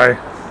 no way.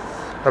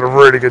 Had a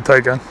really good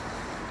take in.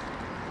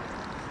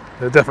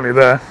 They're definitely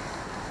there.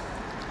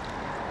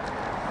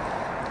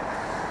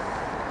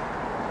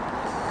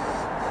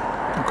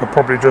 I could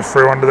probably drift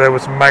through under there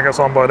with some maggots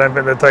on, but I don't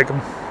think they'd take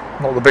them.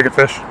 Not the bigger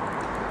fish.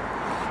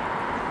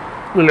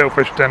 The little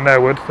fish down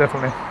there would,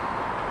 definitely.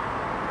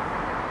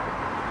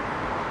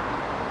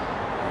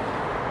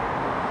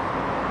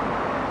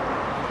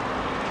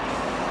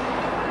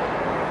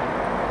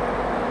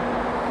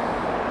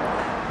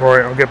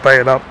 Right, I'll get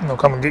baited up and I'll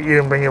come and get you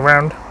and bring you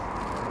around.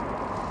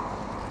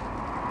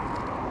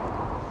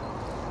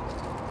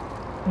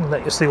 And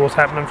let you see what's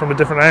happening from a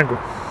different angle.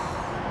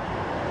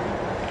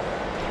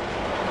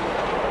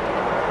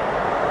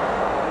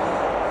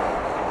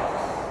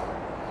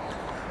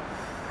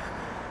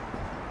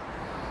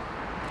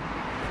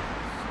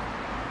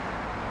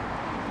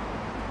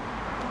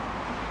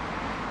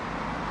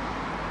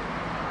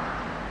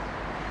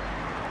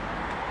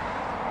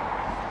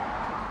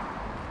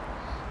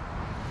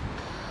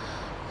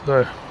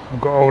 So,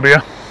 I've got hold of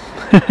you.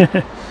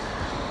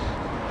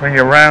 Bring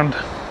you around.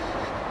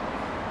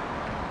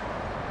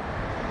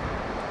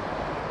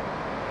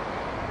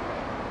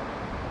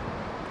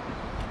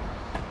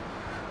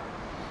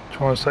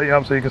 Try and set you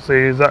up so you can see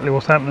exactly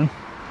what's happening.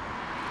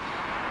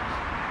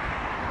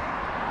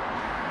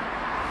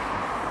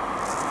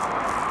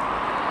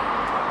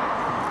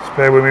 Just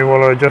bear with me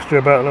while I adjust you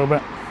about a little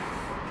bit.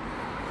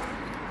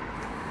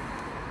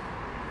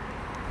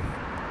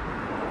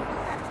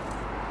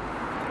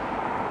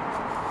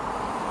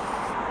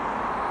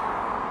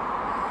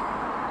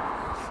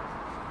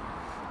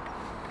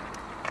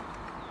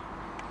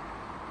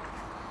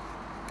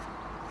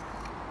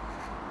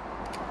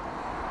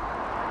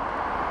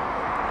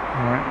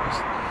 Alright,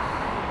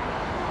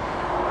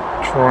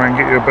 let's try and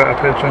get you a better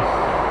picture.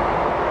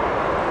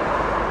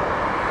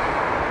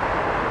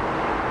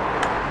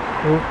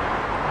 Oh,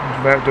 I was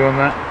about doing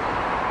that.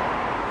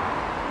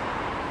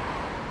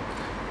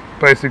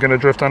 Basically going to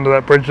drift under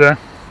that bridge there.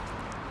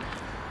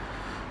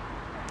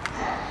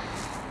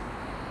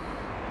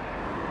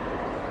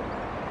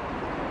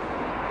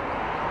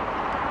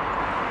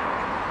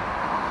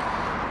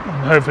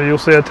 And hopefully you'll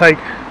see a take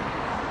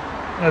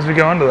as we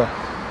go under there.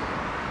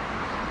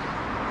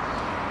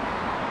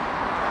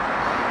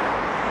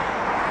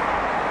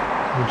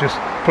 We're just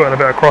putting a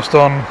bit of crust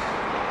on,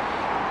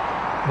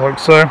 like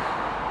so,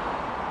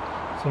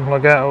 something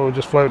like that, or we'll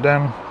just float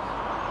down.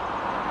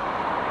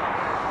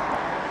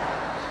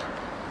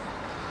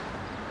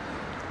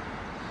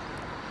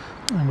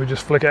 And we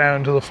just flick it out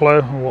into the flow,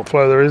 or what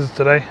flow there is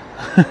today.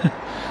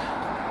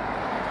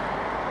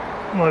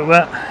 Like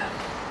that.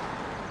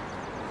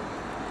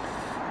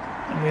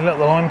 And we let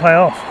the line pay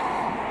off.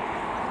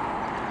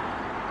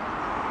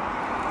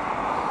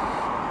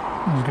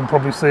 As you can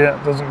probably see,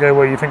 it doesn't go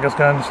where you think it's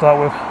going to start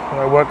with.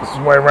 It'll work its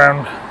way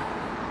around.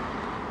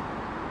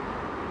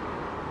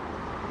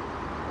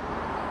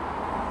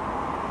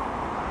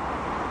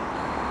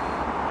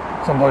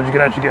 Sometimes you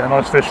can actually get a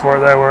nice fish for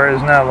it there where it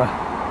is now though.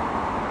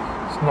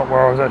 It's not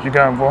where I was actually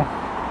going for.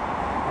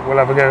 We'll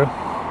have a go.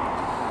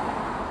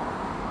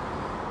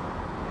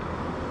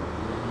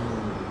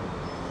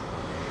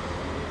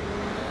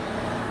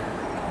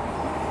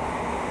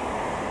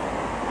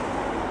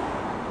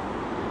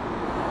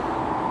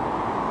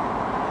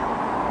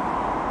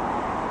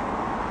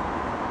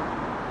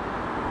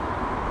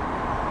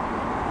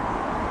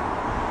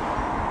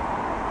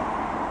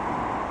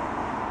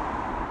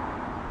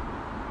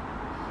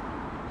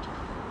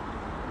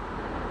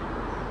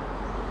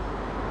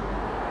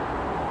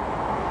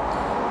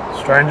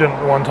 Strange,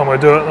 and one time I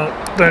do it,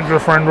 I don't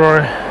drift around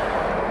where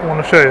I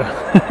want to show you.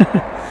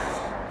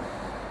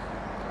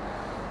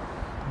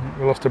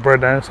 We lost the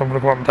bread now, so I'm going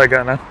to come up and take it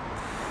out now.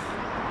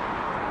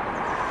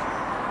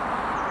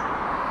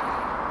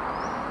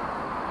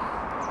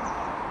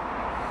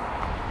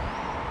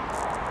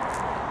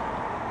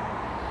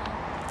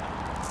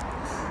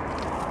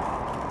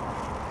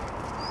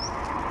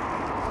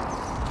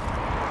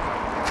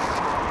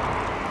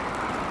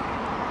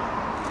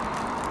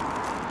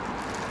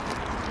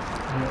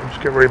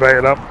 Just get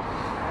rebaited up.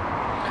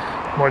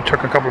 Might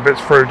chuck a couple of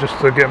bits through just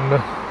to get them to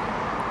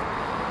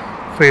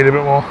feed a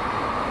bit more.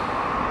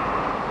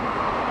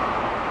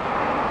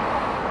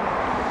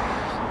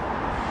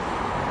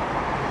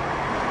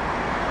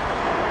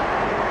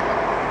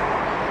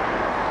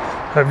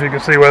 Hopefully you can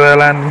see where they're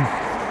landing.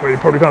 Well, you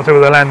probably can't see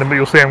where they're landing, but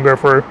you'll see them go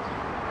through.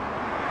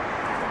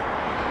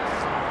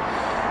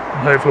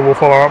 And hopefully we'll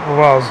follow up with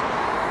ours.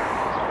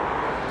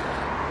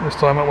 This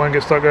time it won't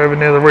get stuck over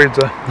near the reeds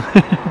there.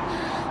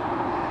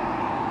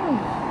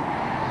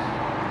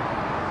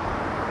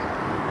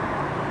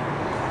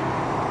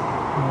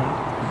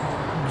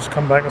 Just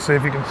come back and see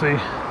if you can see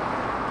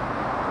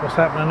what's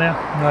happening now.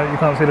 No, you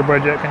can't see the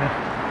bridge yet, can you?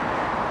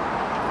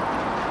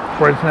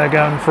 Bread's now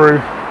going through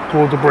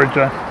towards the bridge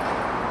there.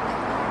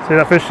 See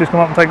that fish just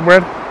come up and take the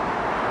bread?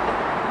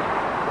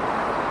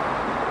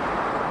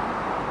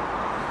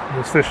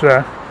 There's fish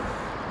there.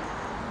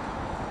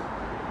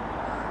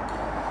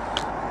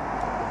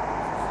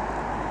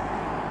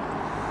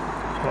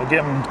 Got to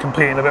get them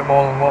competing a bit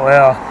more than what they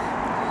are.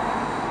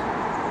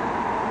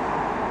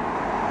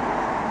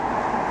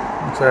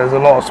 So there's a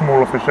lot of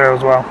smaller fish there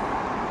as well,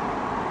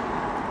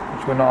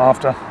 which we're not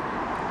after.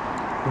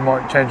 We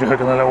might change the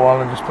hook in a little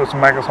while and just put some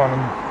maggots on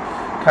and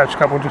catch a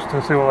couple just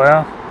to see what they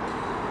are.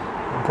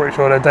 I'm pretty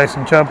sure they're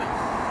decent chub.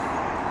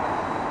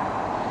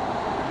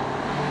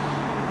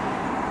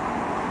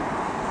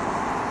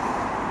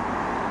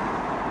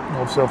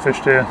 Obviously I've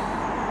fished here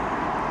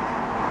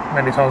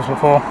many times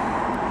before,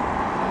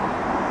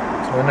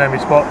 so I know my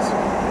spots.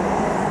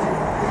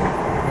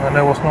 I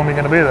know what's normally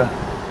going to be there.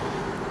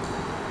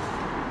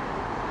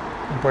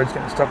 The braid's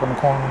getting stuck on the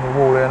corner of the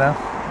wall here now,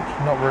 which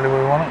is not really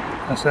where we want it.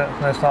 That's it,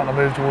 they're starting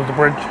to move towards the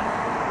bridge.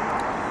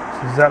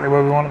 That's exactly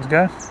where we want it to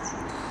go.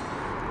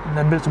 And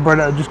then bits of braid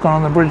that have just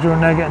gone on the bridge are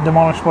in there getting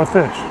demolished by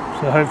fish,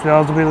 so hopefully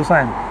ours will be the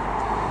same.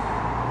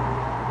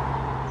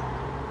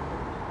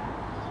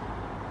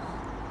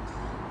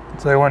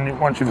 So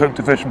once you've hooked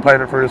a fish and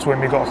played it through the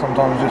swim, you've got to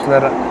sometimes just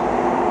let it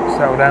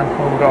settle down.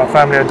 Well, we've got a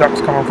family of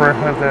ducks coming through.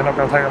 Hopefully they're not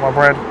going to take up my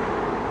bread.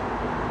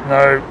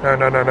 No.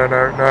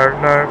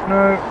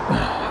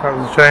 That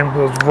was a shame. I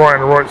was right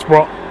in the right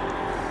spot.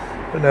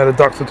 But now the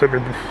ducks have took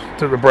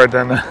the bread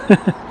down there.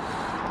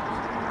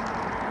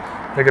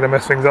 They're going to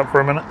mess things up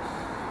for a minute.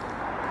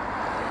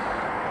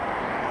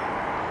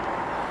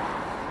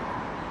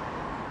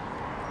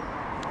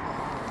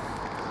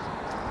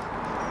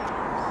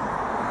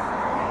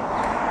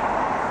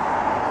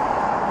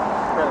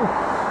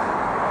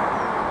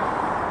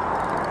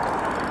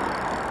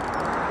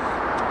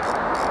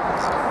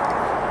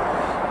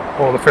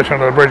 All the fish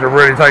under the bridge are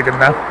really taken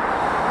now.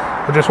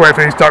 We'll just wait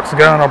for these ducks to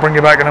go and I'll bring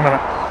you back in a minute.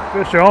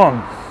 Fish are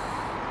on.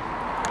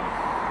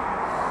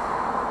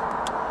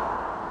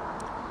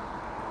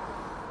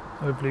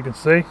 Hopefully you can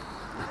see.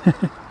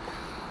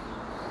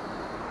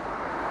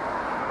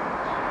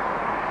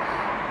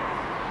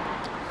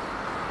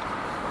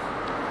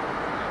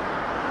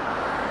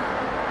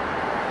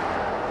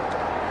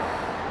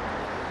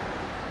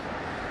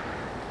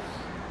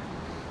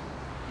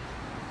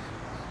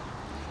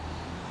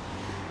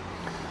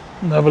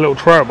 Another little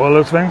trout by the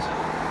looks of things.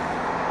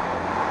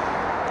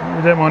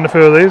 We don't mind a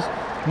few of these.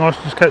 Nice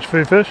to just catch a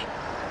few fish.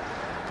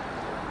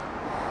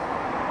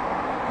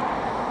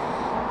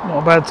 Not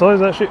a bad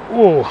size actually.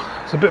 Oh,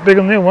 it's a bit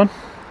bigger than the other one.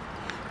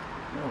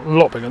 A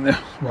lot bigger than the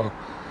other. Well,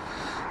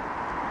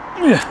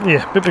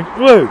 yeah, a bit big.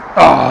 Whoa!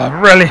 Ah,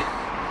 really?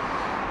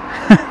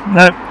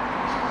 Nope.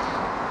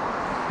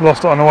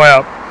 Lost it on the way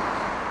up.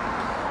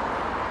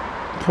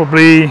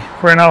 Probably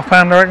 3.5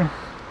 pound, I reckon.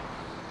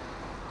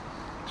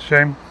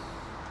 Shame.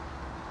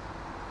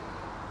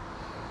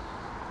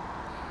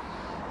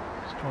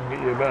 Try and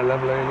get you a better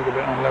level here, look a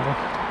bit unlevel.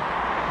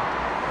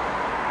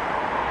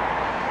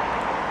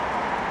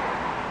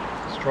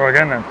 Let's try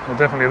again then, they're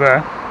definitely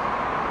there.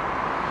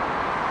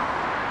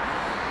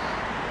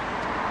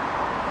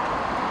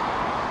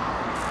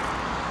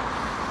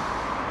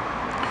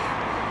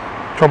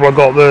 Trouble I've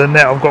got, the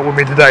net I've got with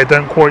me today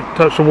don't quite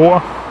touch the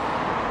water.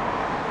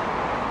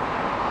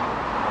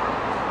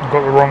 I've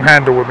got the wrong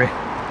handle with me.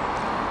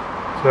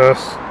 So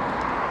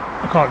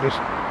I can't just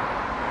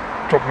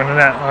drop them in the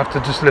net, I have to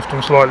just lift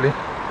them slightly.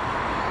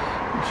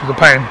 Which is a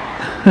pain.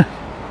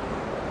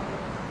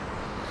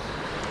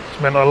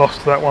 Which meant I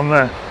lost that one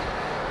there.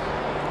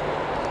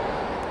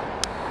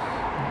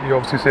 You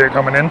obviously see it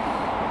coming in.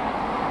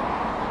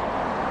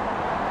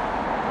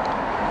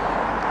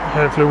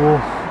 Hopefully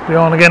we'll be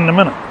on again in a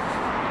minute.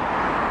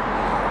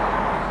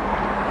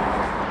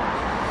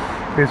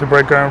 Piece of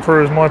bread going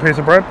through is my piece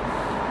of bread.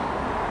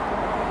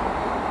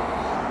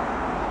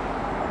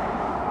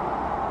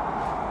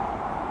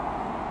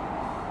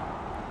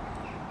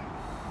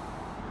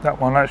 That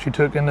one actually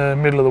took in the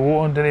middle of the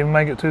water and didn't even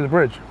make it to the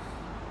bridge.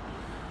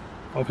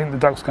 I think the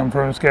ducks come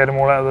through and scared them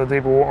all out of the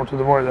deeper water to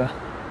the right there.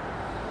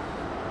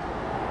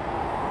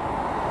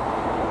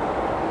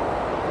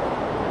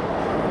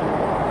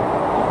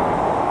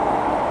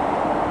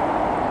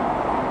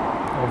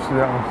 Obviously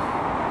that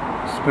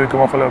will spook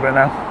them off a little bit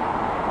now.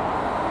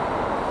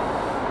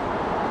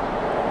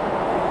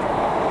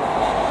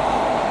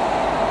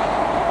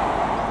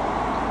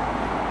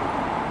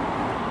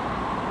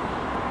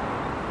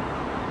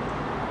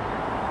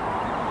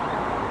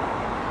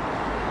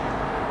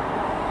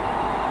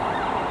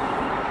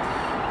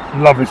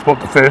 Lovely spot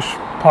to fish,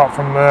 apart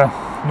from the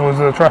noise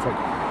of the traffic.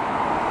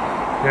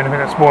 The only thing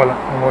that spoil it,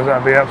 otherwise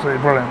that would be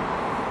absolutely brilliant.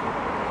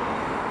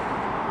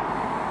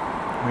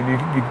 I mean,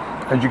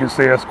 as you can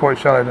see, that's quite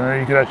shallow down there.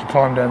 You could actually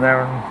climb down there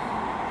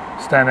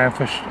and stand there and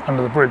fish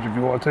under the bridge if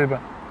you wanted to,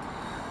 but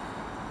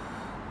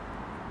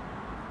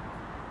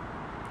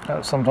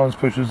that sometimes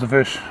pushes the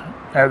fish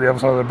out the other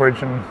side of the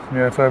bridge and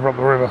further up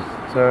the river,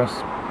 so it's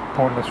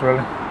pointless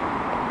really.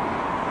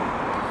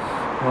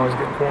 I was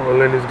getting caught on the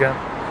lilies again.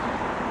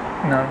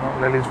 No, not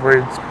lilies,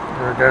 reeds.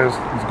 There it goes.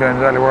 It's going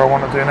exactly where I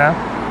want it to now.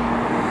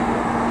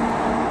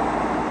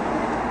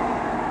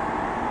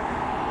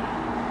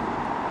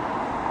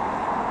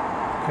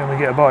 Can we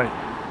get a bite?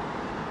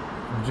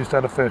 We've just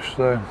had a fish,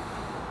 so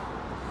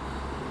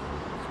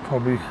it's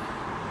probably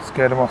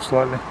Scared him off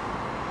slightly.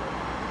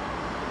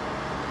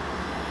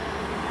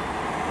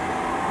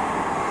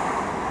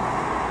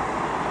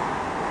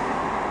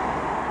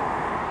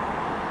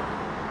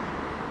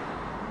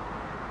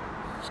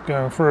 It's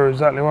going through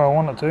exactly where I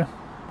want it to,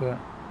 but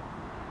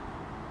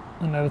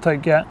I'm not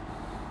take yet.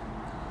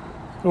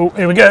 Oh,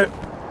 here we go.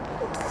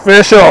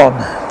 Fish on.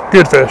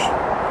 Good fish.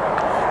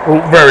 Oh,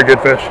 very good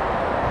fish.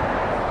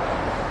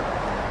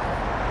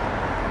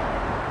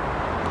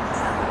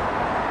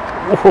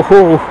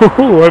 Oh,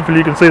 hopefully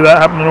you can see that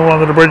happening all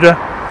under the bridge there.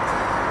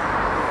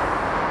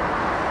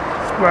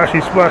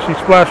 Splashy, splashy,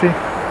 splashy.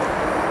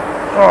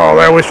 Oh,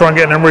 they always try and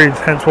get in them reeds,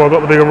 hence why I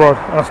got the bigger rod.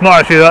 That's not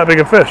actually that big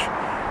a fish.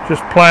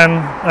 Just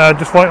playing,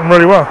 just fighting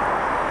really well.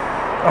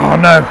 Oh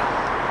no.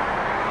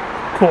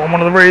 Caught on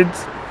one of the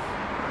reeds.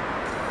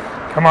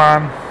 Come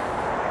on.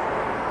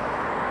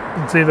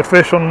 You can see the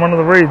fish on one of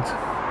the reeds.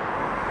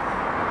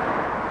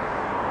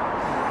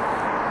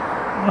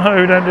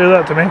 No, don't do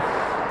that to me.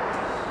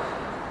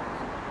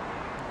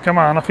 Come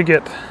on, off you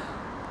get.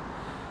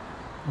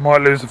 I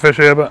might lose the fish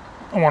here, but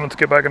I want it to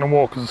get back in the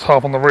water because it's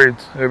half on the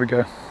reeds. Here we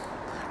go.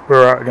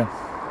 We're out again.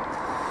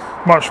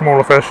 Much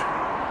smaller fish.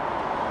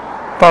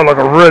 Felt like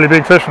a really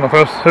big fish when I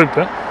first hooked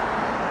it.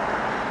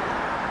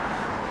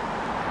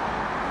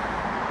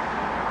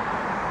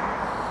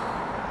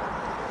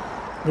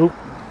 Oop.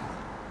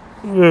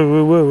 Whoa,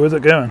 whoa, whoa, where's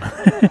it going?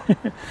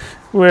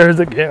 Where is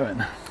it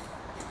going?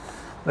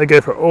 They go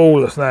for all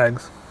the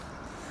snags.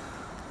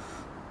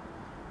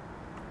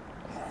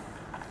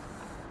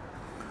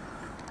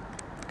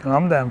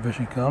 Calm down,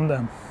 fishy, calm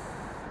down.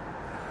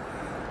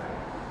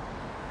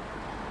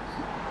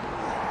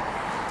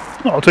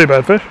 Not a too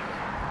bad fish.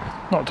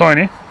 Not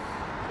tiny.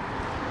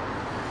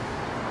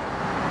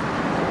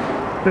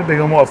 A bit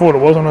bigger than what I thought it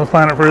was when I was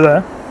playing it through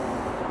there.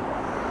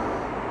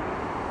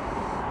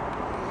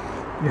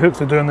 Your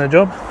hooks are doing their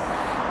job.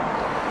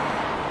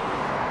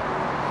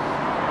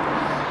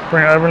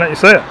 Bring it over and let you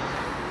see it.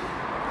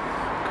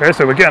 Okay,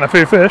 so we're getting a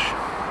few fish.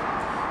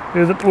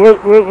 Here's it. Whoa,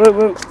 whoa, whoa,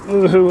 whoa,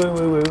 whoa, whoa,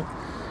 whoa, whoa.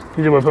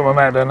 You just want to put my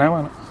mat down now,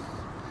 won't it?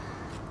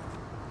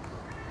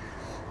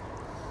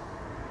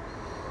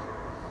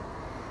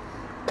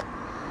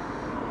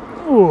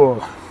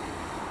 Ooh.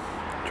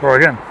 Try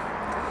again.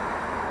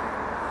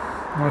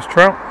 Nice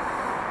trout.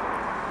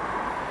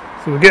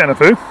 So we're getting a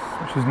few,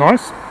 which is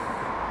nice.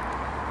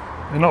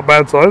 They're not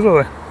bad size,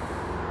 are they?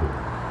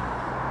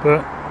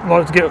 But I'd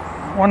like to get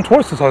one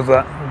twice the size of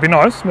that. It'd be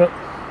nice, but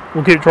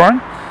we'll keep trying.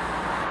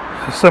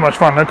 It's so much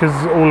fun though, because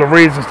all the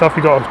reeds and stuff,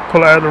 you got to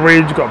pull it out of the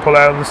reeds, you got to pull it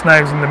out of the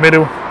snags in the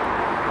middle.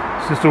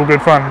 It's just all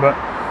good fun, but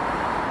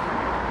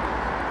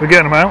we're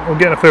getting them out, we're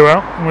getting a few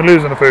out, and we're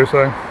losing a few,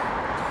 so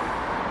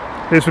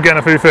at least we're getting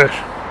a few fish.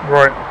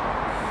 Right,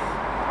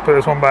 put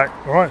this one back.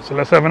 Alright, so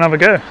let's have another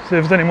go, see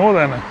if there's any more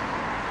there now.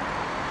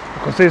 I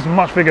can see some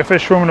much bigger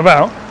fish swimming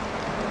about.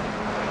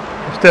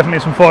 There's definitely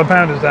some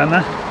 5-pounders down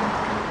there,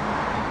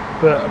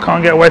 but I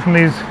can't get away from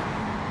these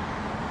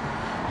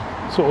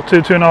sort of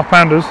 2.5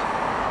 pounders.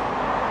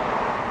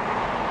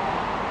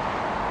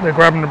 They're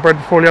grabbing the bread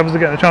before the others are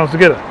getting a chance to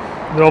get it.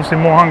 They're obviously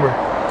more hungry.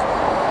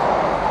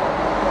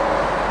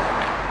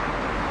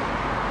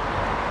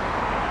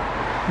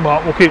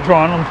 But we'll keep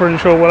trying. I'm pretty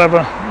sure we'll have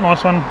a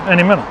nice one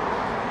any minute.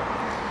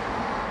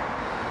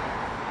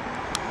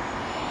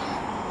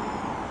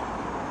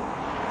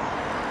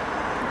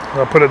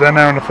 I'll put it down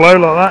there in the flow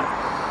like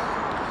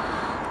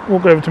that.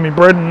 Walk over to my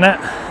bread and net.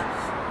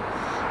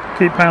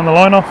 Keep paying the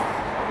line off.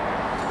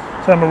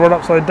 Turn my rod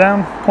upside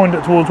down. Point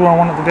it towards where I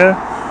want it to go.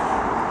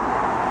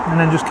 And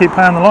then just keep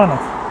paying the line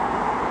off.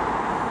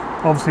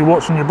 Obviously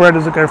watching your bread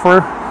as it go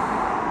through.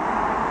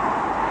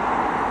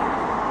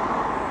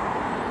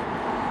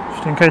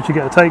 Just in case you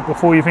get a take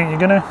before you think you're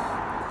gonna.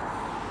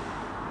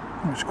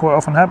 Which quite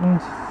often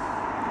happens.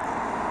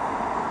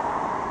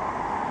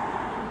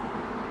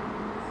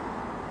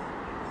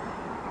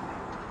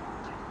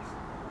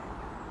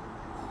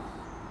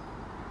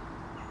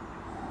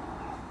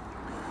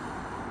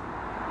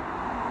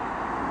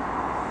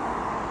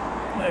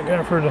 They're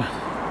going through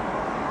the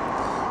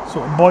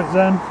sort of bite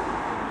zone.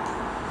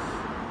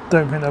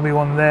 Don't think there'll be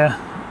one there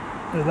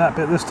at that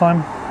bit this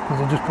time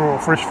because I just brought a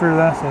fish through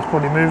there, so it's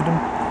probably moved them.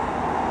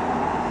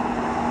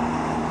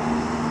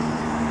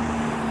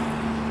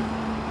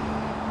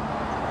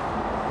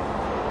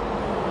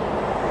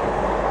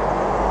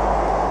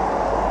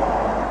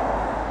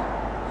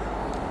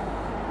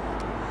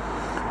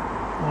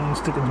 I'm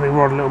sticking to my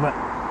rod a little bit,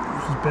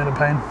 which is a bit of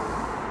pain.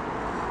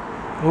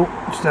 Oh,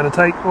 just had a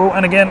take. Oh,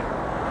 and again.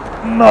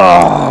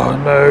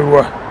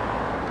 No.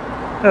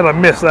 How did I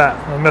miss that?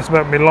 I messed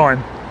about my line.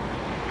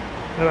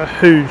 Had a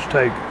huge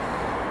take.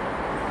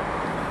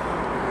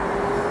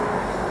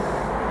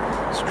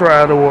 Straight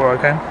out of the water,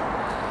 okay?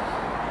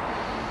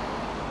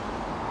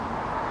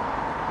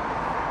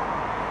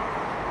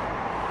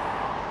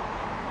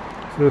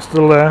 So they're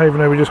still there, even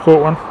though we just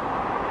caught one.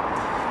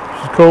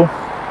 Which is cool.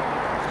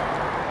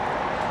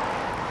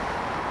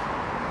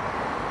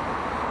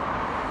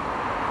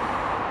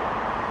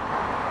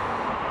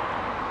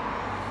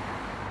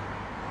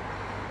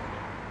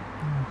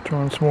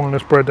 Try and smaller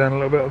this bread down a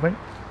little bit, I think.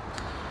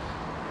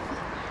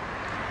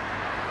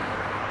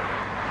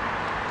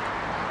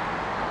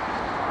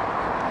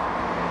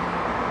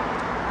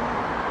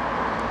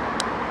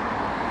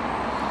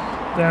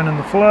 Down in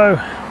the flow,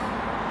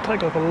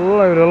 take off a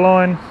load of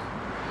line.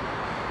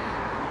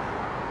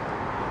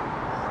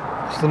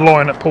 It's the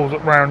line that pulls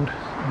it round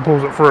and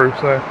pulls it through,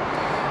 so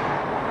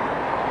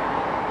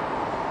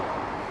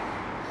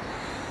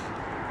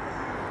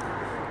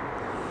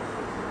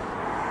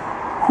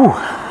whew.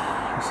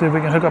 Let's see if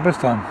we can hook up this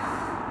time.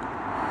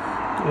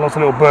 Got lots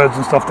of little birds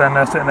and stuff down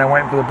there sitting there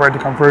waiting for the bread to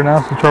come through now.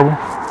 That's the trouble.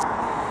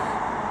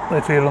 They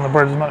feed on the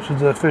bread as much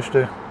as the fish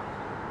do.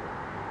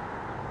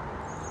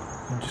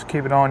 And just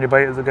keep an eye on your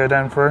bait as they go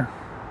down through.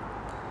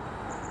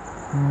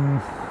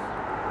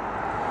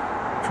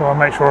 Try and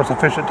make sure it's a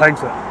fish that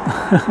takes it.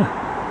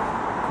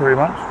 Pretty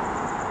much.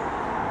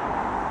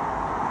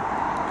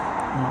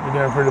 You're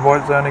going through the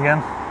bite zone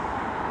again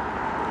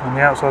on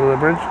the outside of the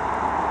bridge.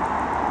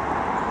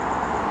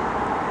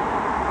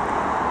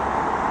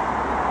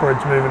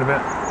 Bread's moving a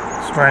bit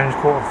strange,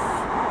 caught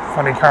a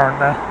funny current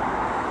there.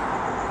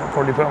 That'll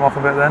probably put them off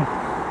a bit then.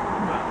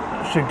 But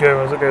it should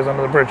go as it goes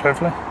under the bridge,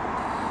 hopefully.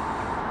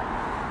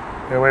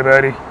 Go away,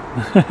 birdie.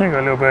 Got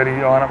a little birdie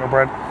eyeing up my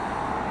bread.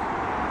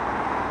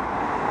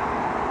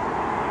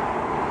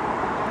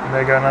 And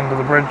they're going under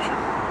the bridge.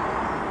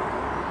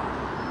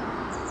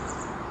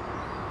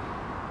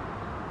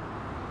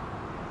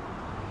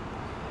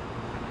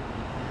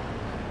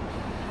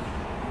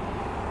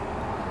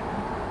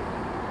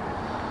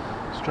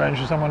 Strange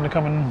for someone to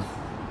come and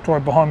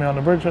drive behind me on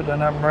the bridge. That doesn't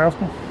happen very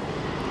often.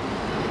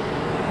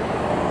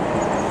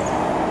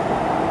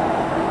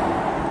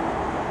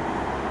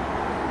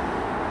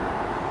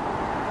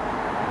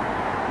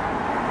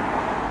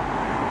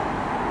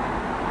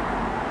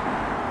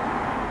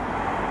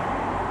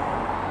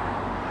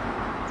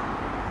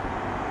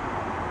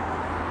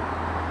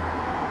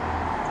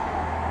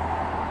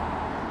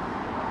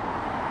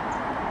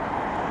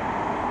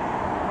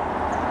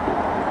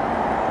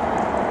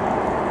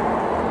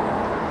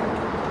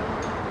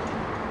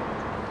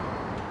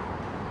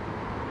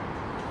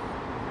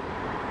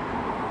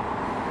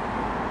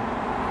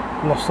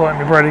 Lost sight of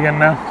my bread again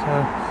now,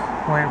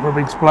 so waiting for a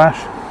big splash.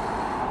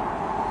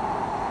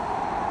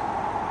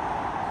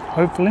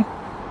 Hopefully.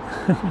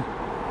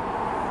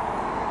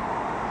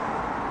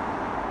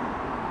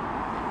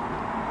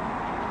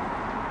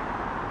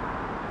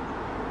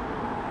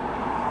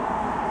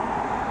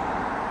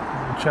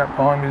 The chap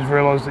behind me has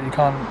realised that you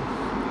can't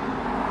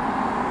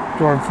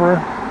drive through.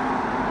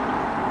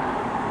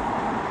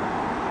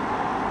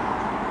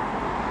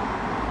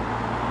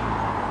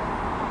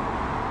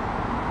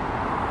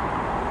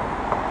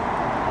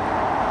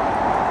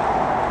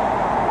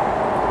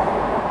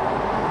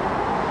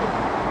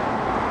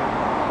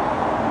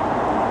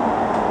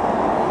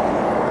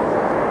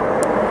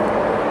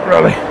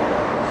 Really?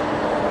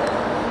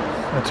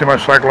 Not too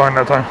much slack line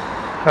that time.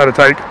 Had to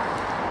take.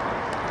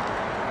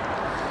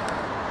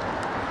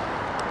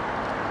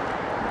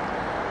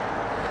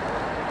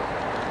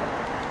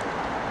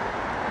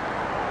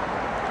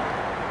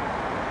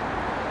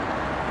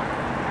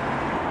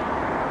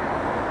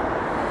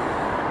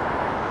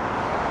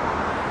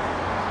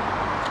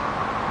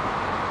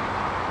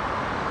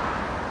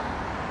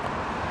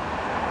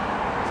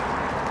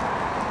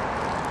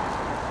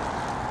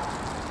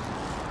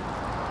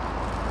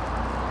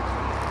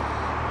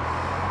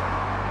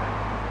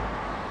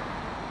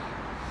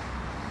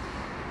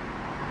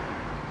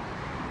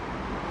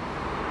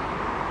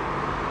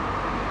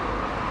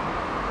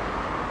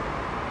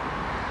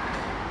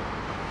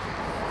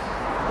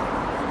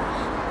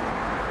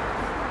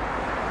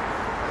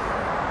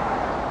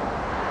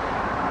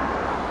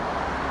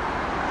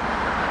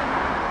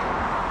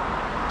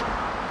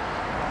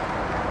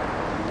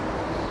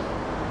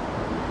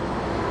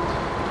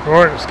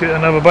 Alright, let's get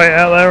another bait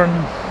out there and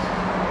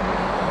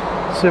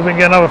see if we can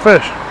get another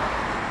fish.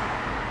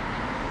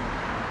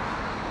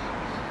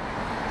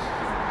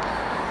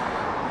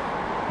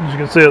 As you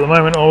can see at the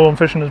moment, all I'm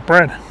fishing is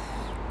bread.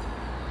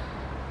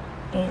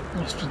 Oh,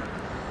 let's just...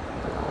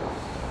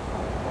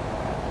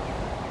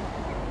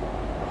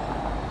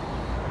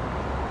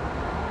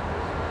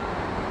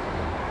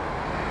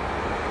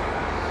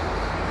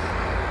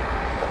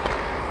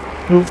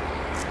 Ooh,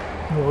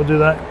 we'll do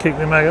that, kick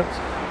the maggots.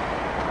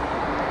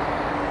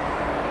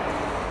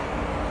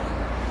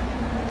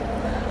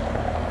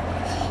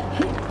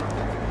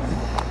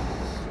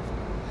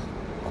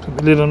 Put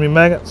the lid on my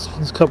maggots,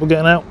 there's a couple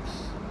getting out.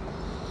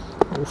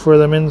 We'll throw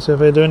them in, see if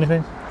they do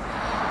anything.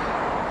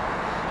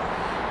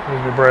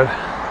 Here's my bread.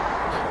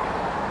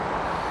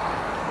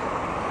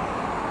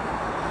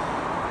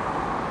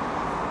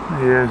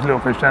 Yeah, there's little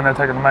fish down there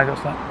taking the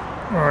maggots out.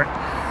 Alright,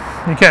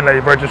 you can't let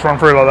your bread just run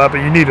through like that, but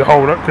you need to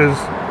hold it because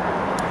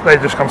they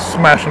just come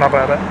smashing up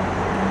at it.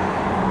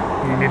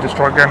 You need to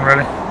strike again,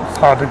 really. It's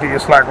hard to get your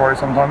slack right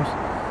sometimes.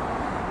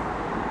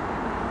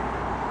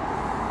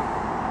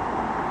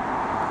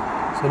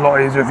 It's a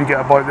lot easier if you get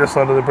a bite this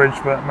side of the bridge,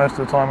 but most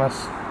of the time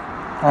it's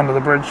under the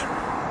bridge.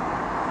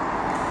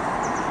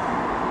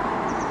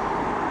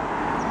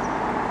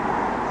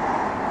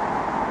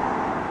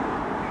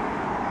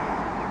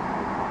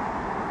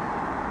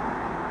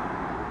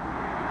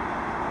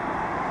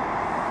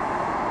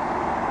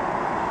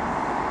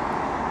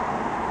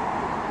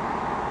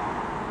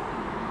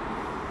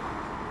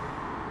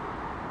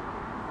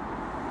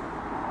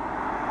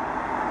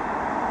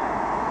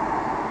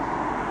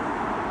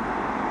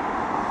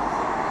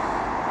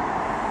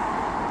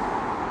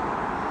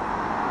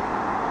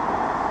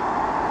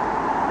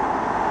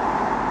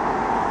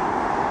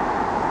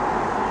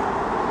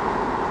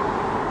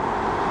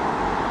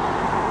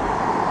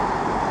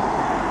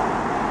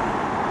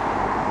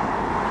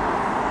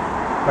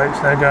 boats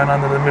there going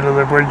under the middle of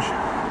the bridge,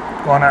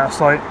 going out of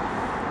sight.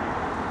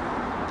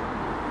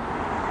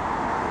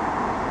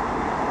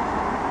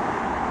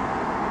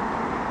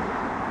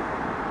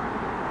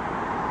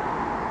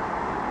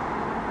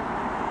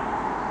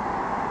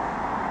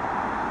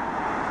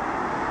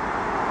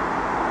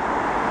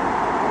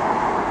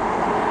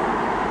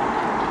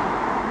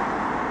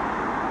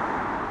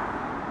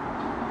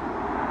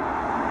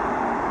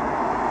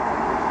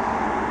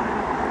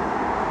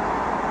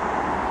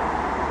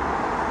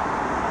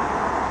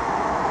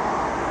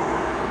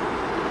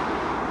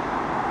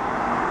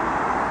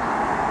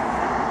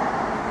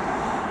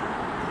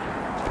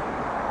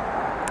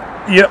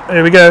 Yep,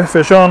 here we go,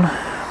 fish on.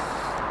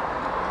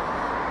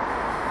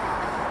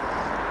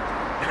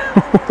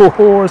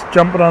 Oh, it's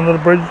jumping under the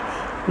bridge,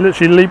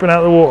 literally leaping out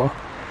of the water.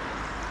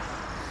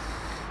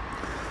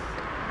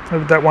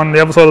 Look at that one on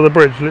the other side of the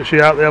bridge,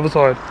 literally out the other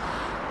side.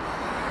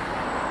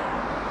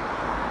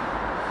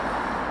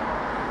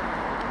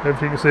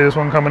 Hopefully you can see this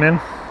one coming in.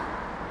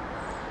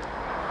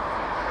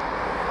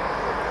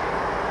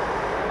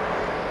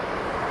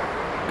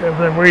 Go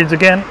for them reeds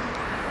again.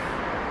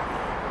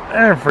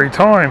 Every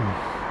time.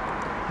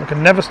 I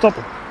can never stop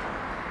them.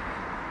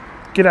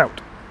 Get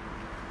out.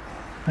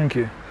 Thank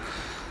you.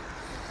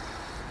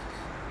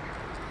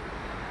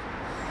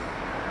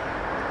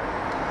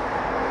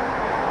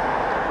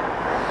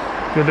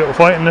 Good little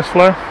fight in this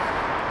flow.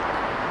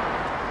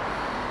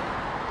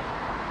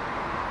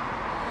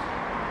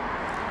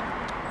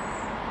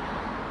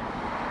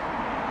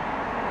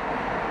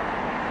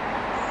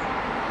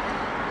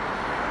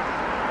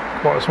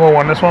 Quite a small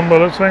one, this one, by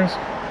the looks of things.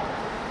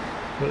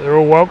 But they're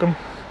all welcome.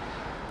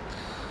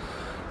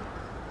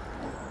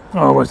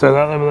 I always say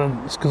that,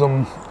 but it's because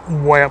I'm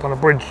way up on a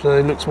bridge, so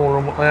they look smaller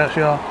than what they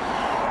actually are.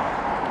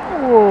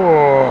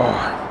 Whoa.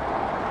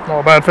 Not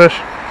a bad fish.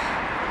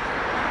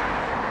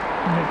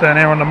 Get down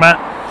here on the mat.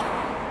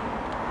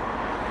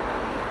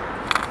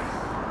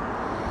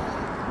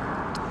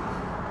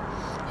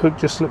 Hook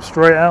just slipped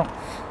straight out.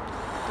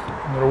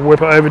 I'm going to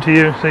whip it over to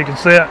you so you can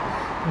see it,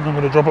 and I'm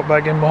going to drop it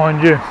back in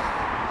behind you.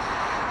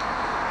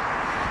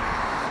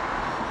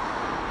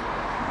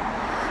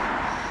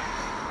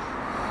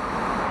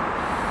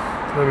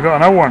 So we've got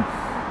another one.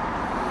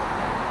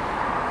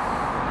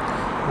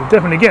 We're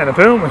definitely getting a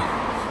few, aren't we?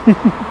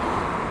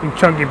 Big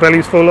chunky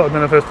bellies full. I don't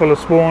know if it's full of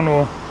spawn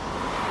or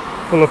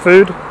full of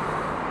food,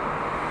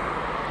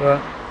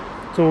 but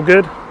it's all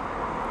good.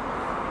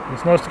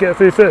 It's nice to get a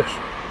few fish. I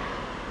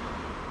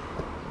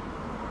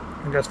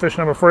think that's fish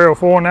number 3 or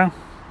 4 now.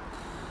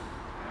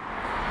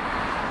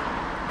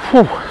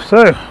 Whew,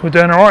 so we're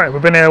doing all right.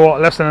 We've been here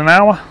less than an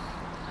hour.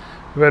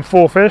 We've had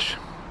 4 fish.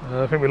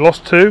 I think we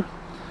lost 2.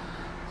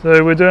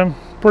 So we're doing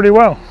pretty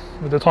well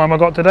with the time I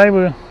got today.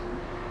 We're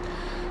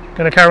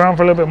going to carry on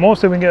for a little bit more,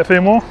 see if we can get a few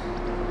more,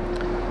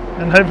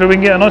 and hopefully we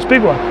can get a nice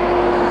big one.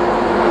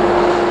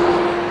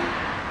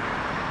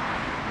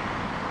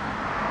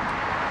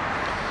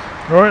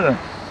 Right then,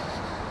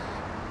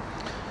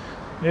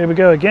 here we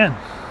go again.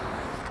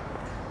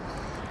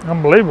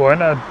 Unbelievable,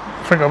 isn't it?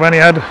 I think I've only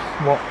had,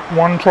 what,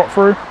 1 trot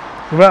through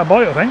without a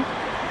bite, I think.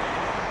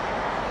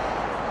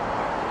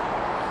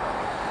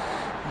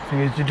 I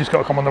think you just got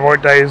to come on the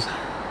right days.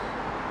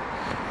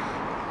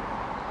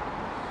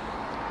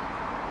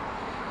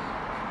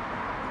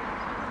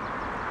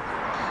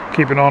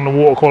 Keeping on the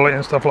water quality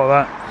and stuff like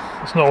that.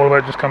 It's not all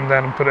about just coming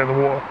down and put it in the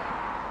water.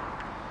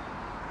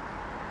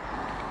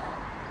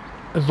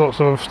 There's lots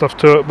of stuff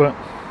to it, but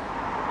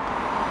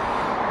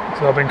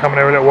so I've been coming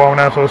here a little while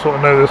now, so I sort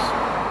of know this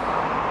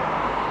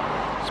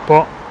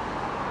spot.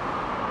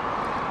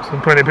 So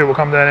plenty of people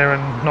come down here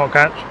and not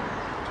catch.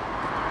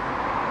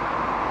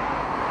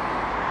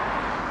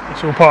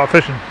 It's all part of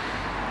fishing.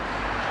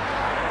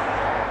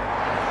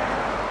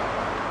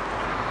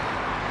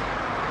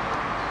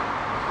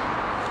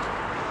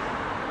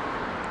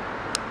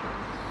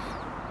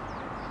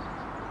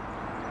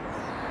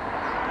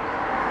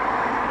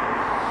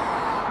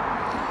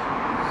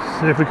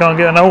 See if we can't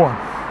get another one.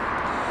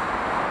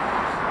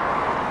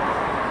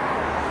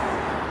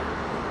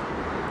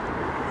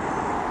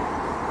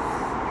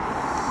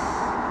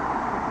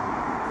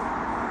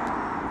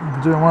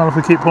 We're doing well if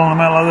we keep pulling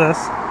them out like this.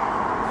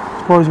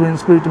 Surprised we didn't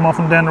spook them off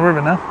and down the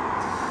river now.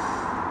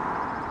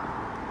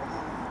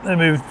 They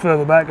moved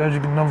further back, as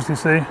you can obviously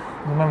see.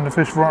 At the moment the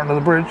fish right under the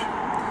bridge.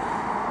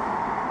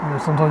 And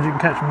sometimes you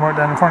can catch them right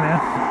down in front of you.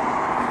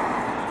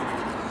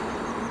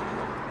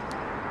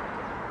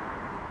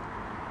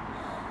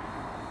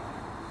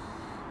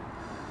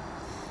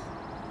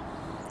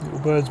 Little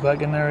birds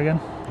back in there again.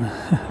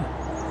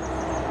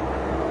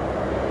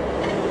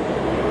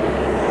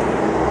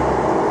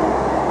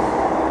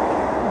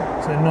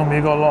 So normally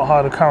you've got a lot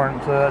harder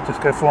current, so that just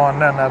go flying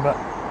down there, but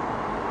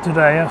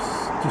today, yes,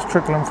 just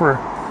trickling through.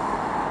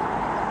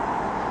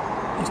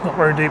 It's not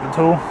very deep at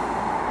all.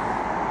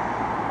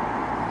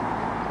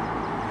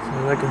 So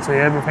they can see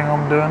everything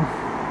I'm doing.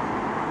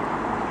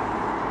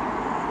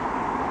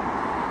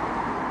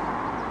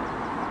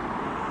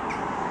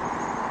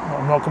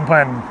 I'm not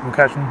complaining, we're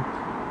catching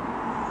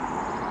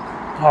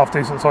half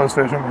decent sized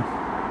fish, aren't we?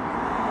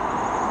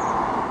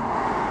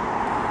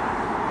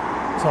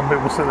 Some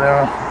people sit there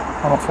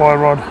on a fire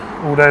rod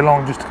all day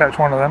long just to catch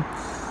one of them.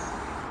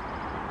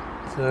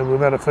 So we've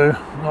had a few,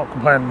 not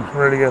complaining,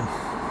 really good.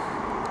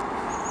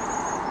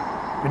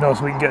 Be nice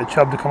if we can get a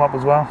chub to come up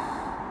as well.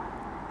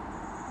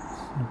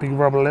 Big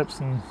rubber lips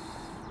and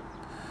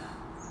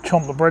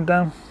chomp the bread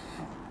down.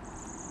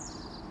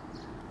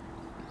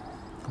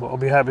 But I'll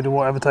be happy to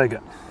whatever take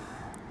it.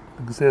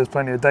 You can see there's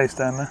plenty of dace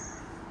down there.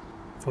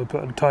 If I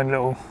put a tiny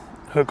little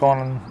hook on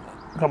and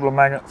a couple of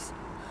maggots,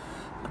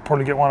 could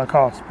probably get one a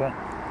cast, but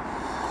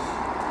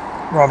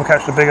rather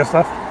catch the bigger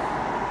stuff.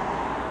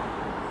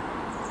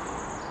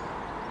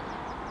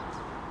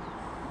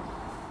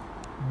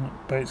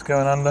 Bait's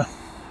going under the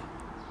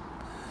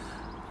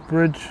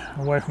bridge,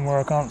 away from where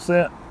I can't see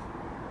it.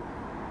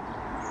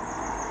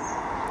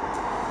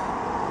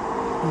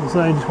 As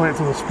I say, just wait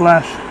for the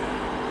splash.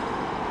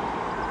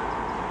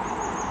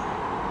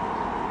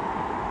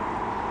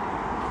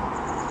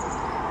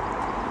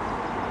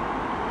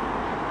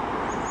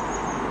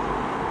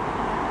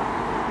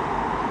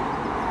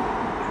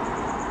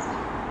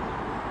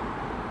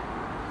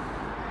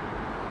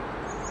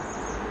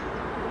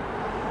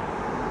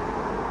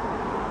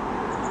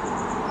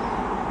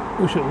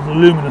 Wish it was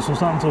luminous or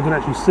something so I could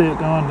actually see it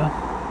go under.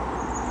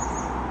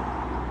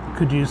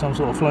 Could use some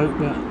sort of float,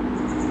 but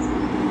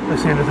they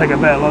seem to take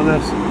it better like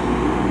this.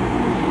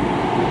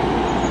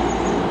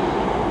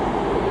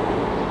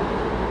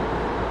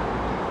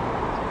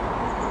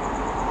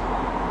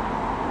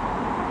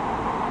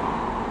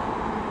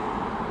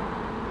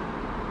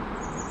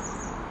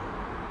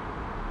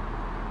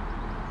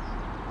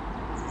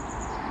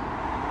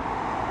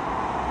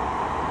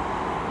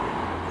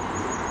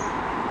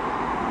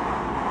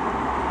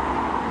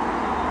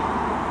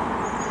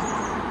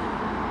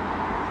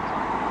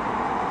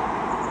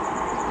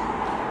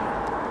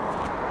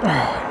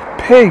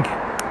 Pig!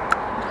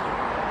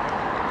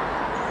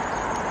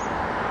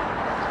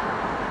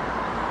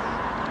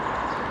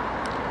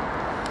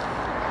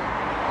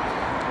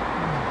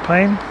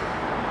 Pain.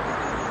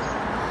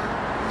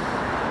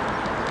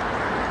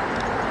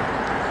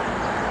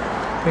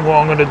 I think what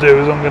I'm going to do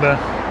is I'm going to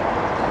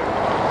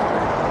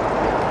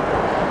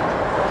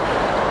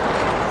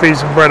feed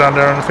some bread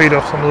under and feed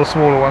off some of the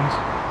smaller ones.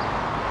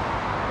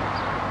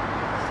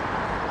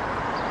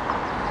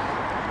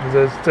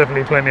 There's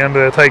definitely plenty under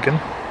there taken.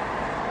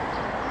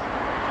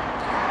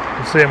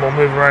 You can see them all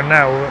moving around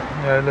now,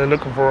 you know, they're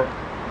looking for it.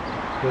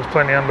 So there's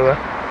plenty under there.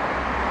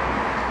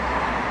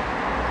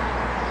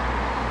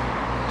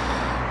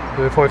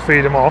 So if I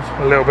feed them off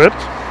a little bit,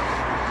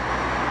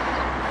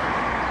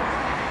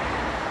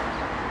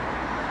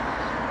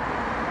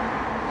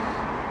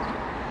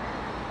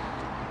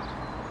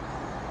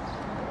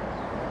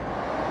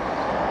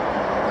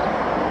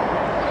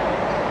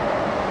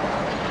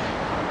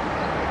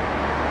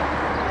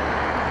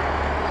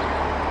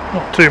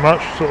 not too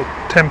much, sort of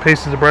 10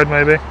 pieces of bread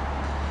maybe.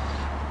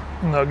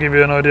 And that'll give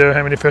you an idea of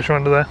how many fish are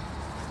under there.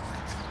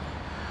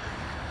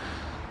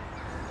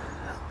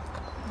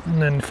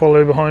 And then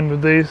follow behind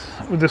with these,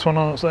 with this one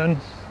on its own,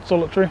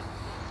 solitary.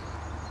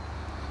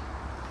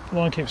 The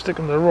line keeps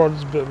sticking to the rod,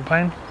 it's a bit of a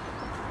pain.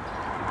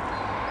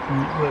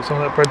 Let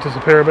some of that bread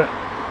disappear a bit.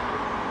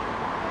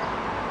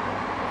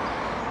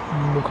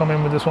 And we'll come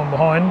in with this one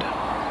behind.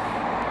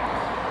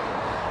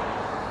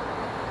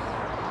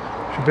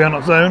 Should be on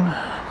its own.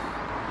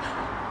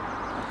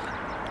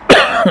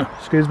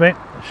 Excuse me,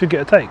 should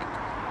get a take.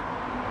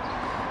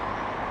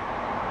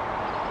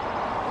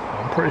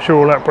 I'm pretty sure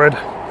all that bread,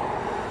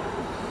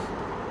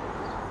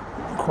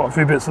 quite a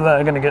few bits of that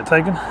are going to get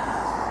taken.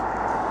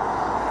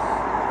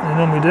 They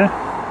normally do.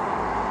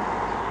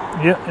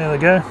 Yep, there they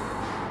go.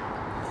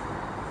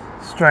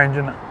 Strange,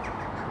 isn't it?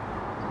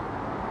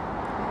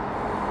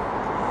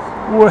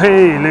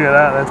 Whee, look at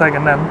that, they're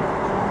taking them.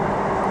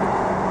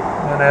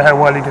 I don't know how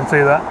well you can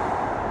see that.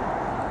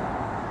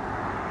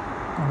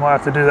 I might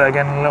have to do that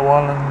again in a little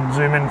while and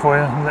zoom in for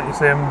you and let you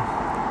see them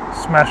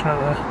smashing at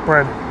the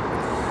bread.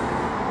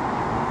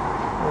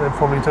 They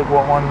probably took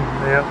what one?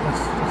 Yeah,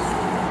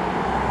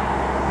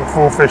 the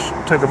 4 fish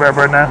took a bit of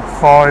bread now.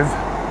 5.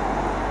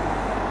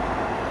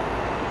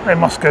 They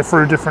must go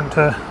through different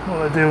to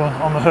what they do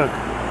on the hook.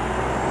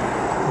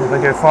 If they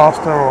go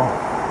faster or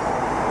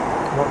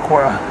got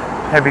quite a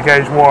heavy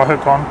gauge wire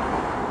hook on.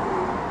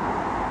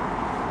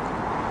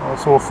 I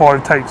saw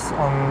 5 takes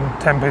on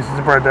 10 pieces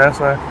of bread there,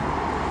 so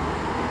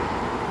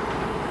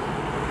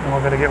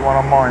I'm going to get one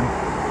on mine.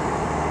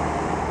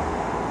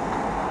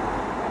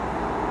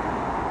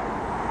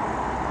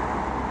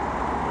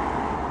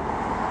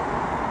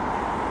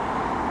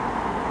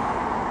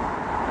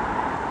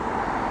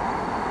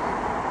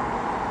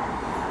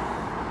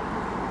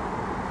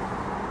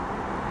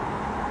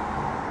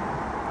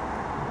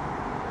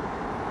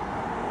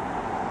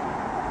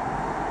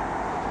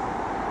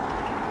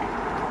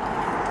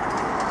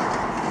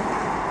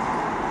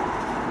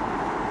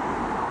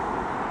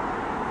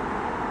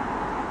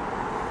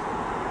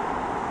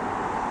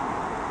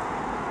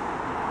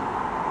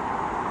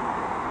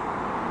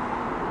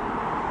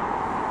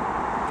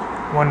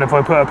 I wonder if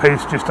I put a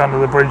piece just under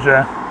the bridge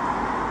there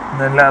and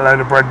then let a load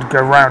of bread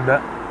go round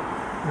it,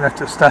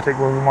 left it static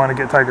whether we might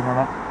get taken or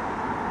not.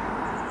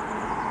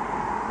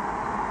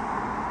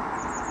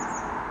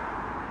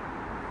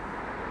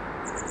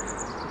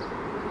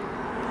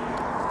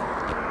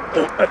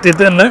 Oh, that did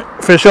then, look.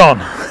 Fish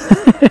on.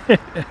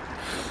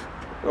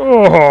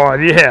 Oh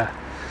yeah.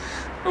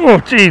 Oh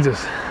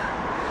Jesus.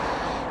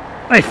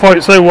 They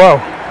fight so well.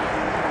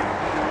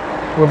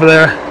 Whether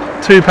they're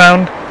 £2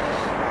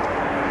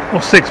 or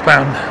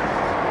 £6.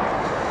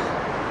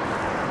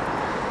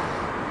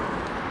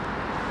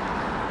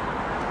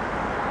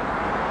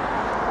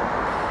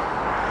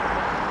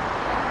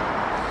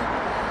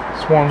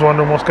 Swan's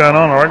wondering what's going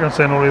on, I reckon,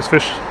 seeing all these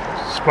fish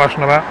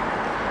splashing about.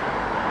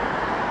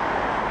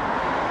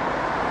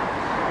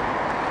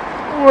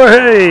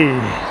 Hey!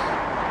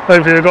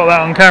 Hopefully I got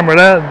that on camera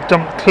there,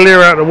 jumped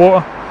clear out of the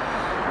water.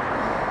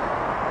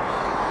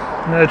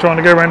 And they're trying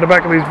to go around the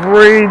back of these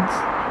reeds.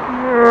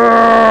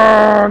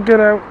 Get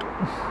out.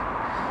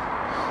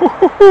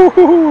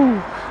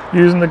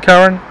 Using the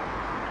current.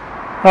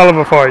 Hell of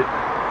a fight.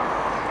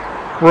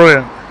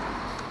 Brilliant.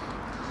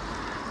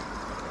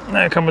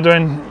 Now come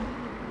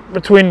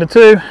between the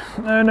two.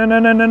 No,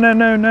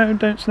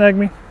 don't snag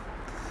me.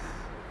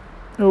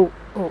 Oh.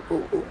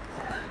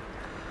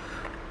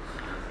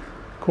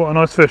 Quite a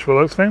nice fish for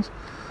those things.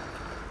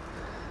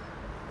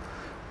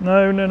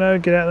 No,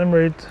 get out of them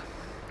reeds.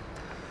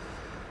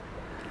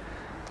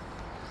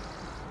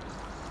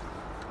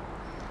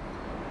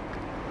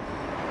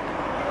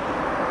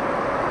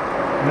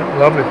 Yeah,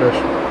 lovely fish.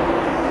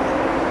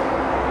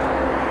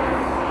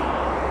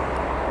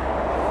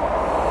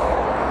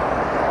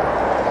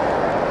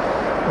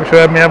 Wish I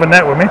had me have a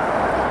net with me.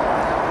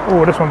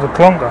 Oh, this one's a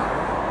clonker.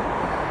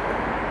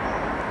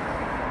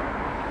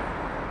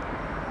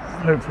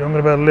 Hopefully I'm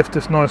going to be able to lift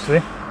this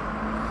nicely.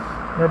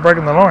 We're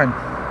breaking the line.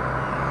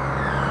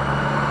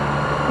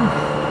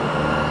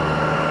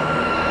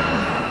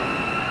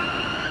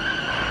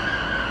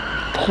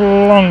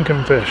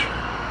 Plonking fish,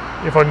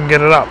 if I can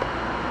get it up.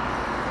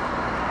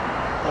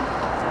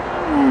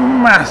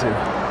 Massive.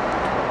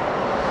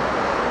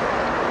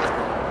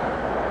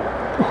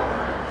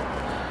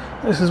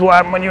 This is what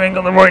happens when you ain't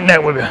got the right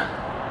net with you.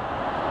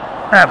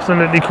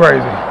 Absolutely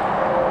crazy.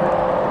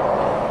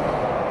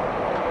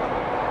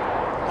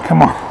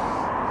 Come on.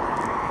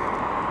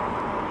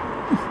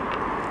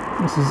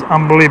 This is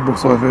unbelievable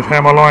size fish.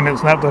 How my line it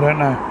snapped, I don't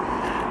know.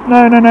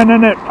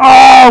 No.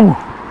 Oh!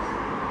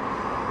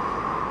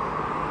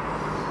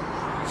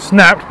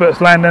 Snapped, but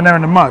it's landing there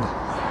in the mud,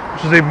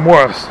 which is even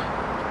worse.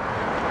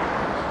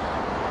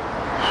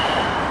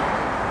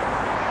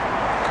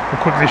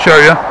 I'll quickly show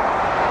you.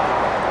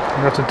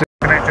 You have to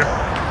disconnect it.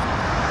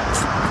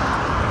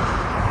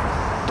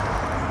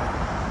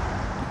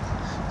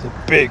 It's a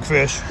big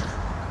fish.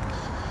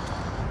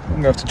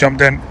 I'm going to have to jump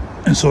down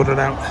and sort it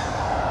out.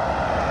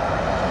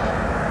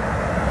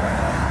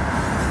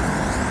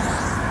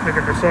 Look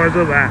at the size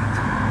of that.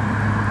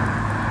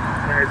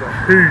 That is a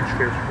huge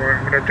fish. Right,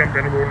 I'm going to jump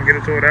down the wall and get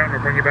it sorted out, and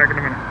I'll bring you back in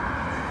a minute.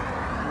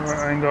 Right,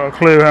 I ain't got a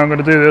clue how I'm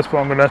going to do this, but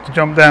I'm going to have to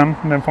jump down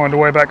and then find a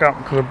way back up,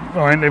 because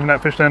I ain't leaving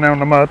that fish down there in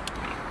the mud.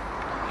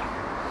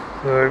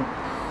 So,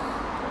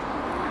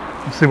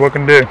 let's see what I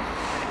can do.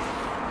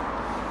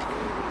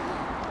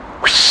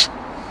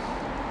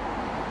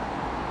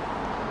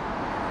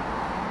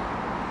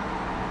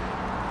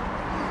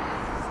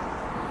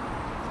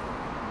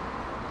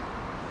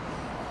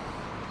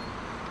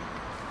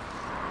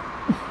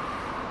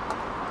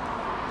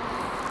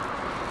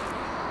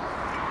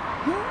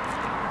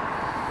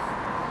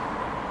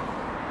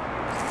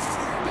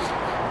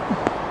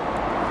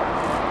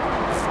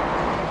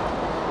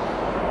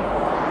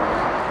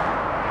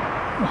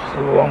 It's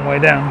a long way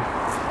down.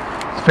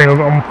 I think I've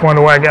got to find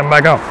a way of getting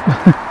back up.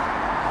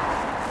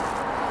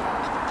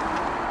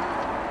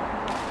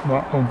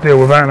 But I'll deal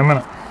with that in a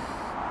minute.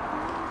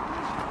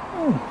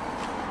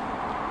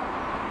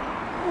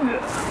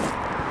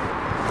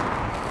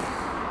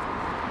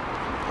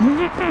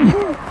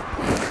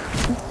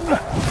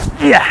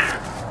 Yeah.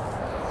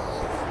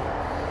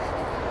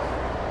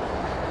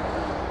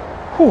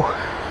 Whew.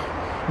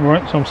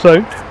 Right, so I'm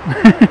soaked.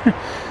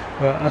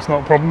 But that's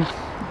not a problem.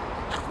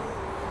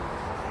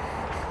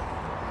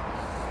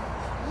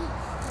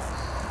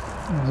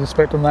 I was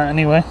expecting that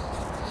anyway.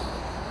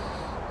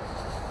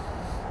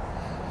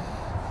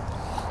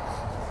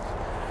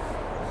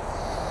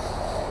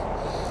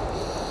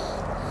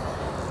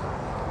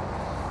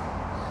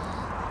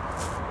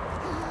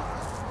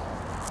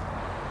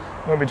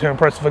 Won't be too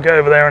impressed if I get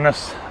over there and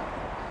that's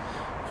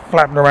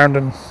flapped around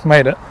and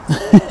made it.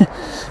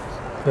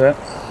 But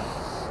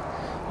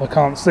I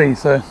can't see,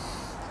 so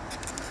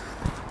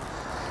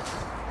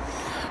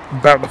I'm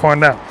about to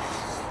find out.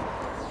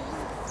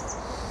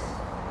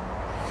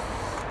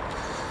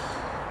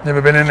 Never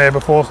been in there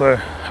before, so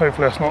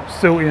hopefully it's not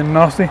silty and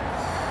nasty. It's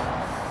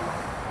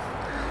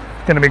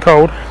going to be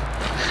cold.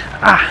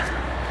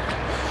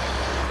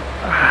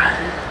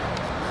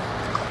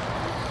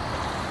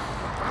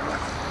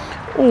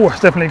 Oh, it's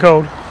definitely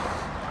cold.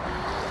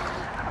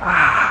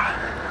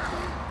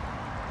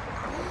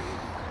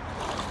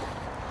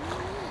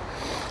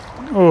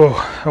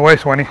 Oh. away,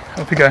 Swanee.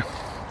 Off you go.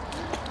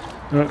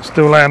 Look,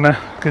 still laying there.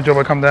 Good job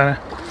I come down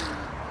here.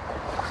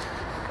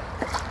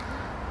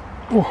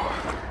 Oh,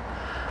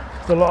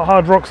 there's a lot of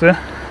hard rocks there.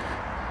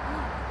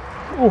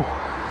 Oh,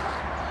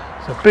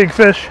 it's a big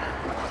fish.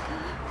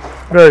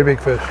 Very big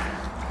fish.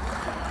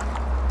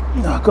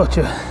 Oh, I got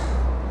you.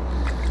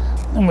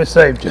 And we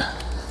saved you.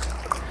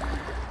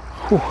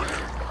 Whew.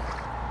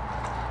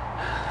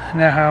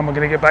 Now how am I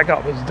going to get back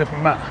up? It's a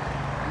different matter.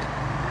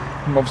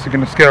 I'm obviously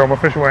going to scare all my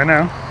fish away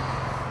now.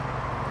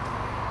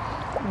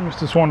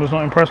 Mr. Swan is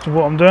not impressed with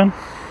what I'm doing.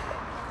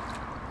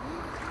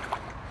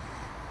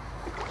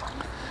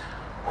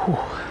 Whew.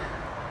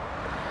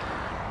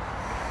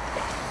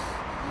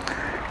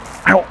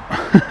 Ow!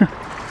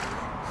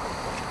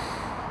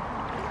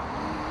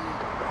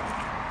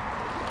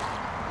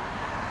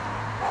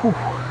 Whew.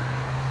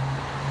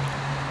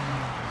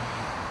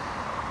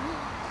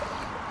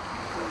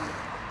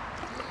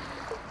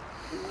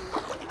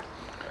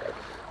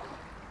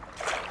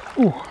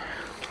 Ooh.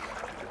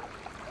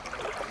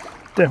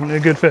 Definitely a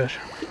good fish.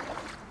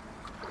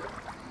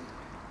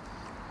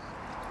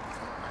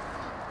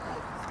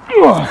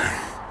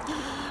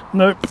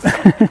 Nope.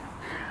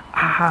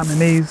 Ah, my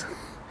knees.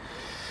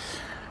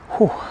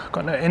 Whew,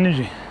 got no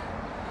energy.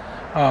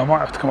 Oh, I might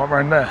have to come up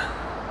around there.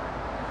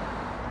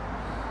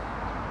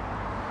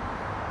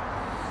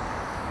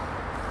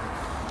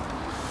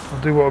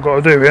 I'll do what I've got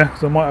to do here,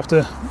 because I might have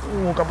to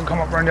walk up and come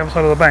up around the other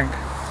side of the bank.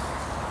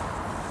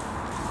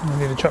 I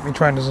need to chuck my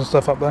trainers and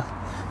stuff up there.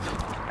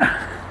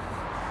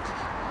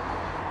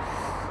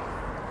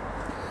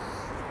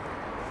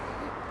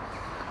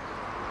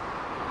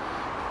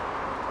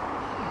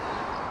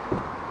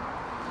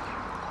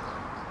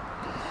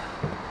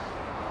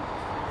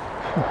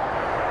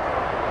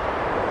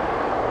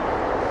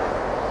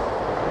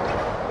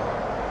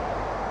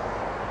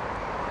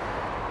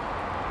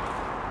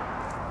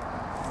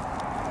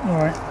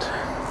 Alright,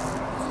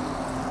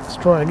 let's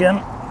try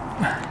again.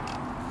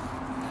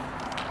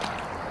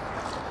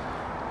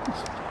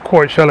 It's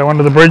quite shallow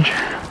under the bridge.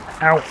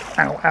 Ow,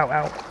 ow, ow,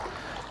 ow.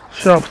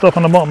 Sharp stuff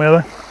on the bottom here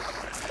though.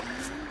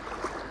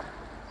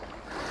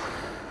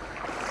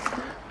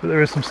 But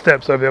there is some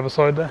steps over the other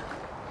side there.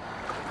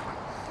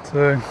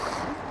 So,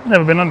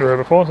 never been under here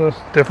before, so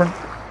it's different.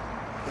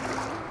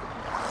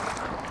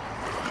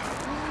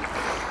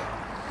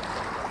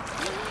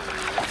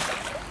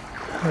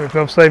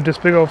 Hopefully I've saved this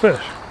big old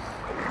fish.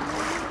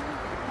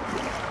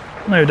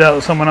 No doubt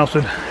that someone else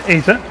would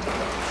eat it.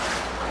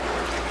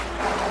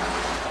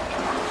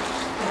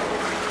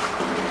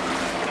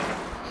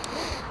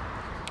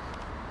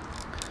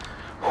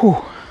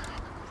 Whew.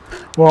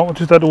 Well, I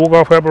just had to walk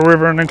halfway up a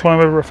river and then climb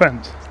over a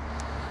fence.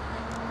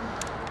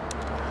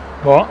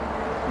 But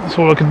that's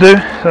all I could do,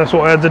 so that's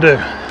what I had to do.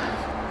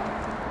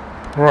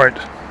 Right,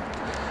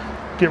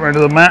 get rid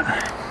of the mat.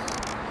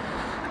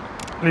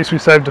 At least we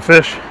saved the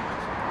fish.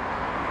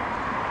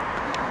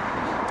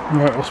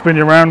 Right, we'll spin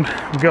you around,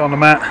 we'll get on the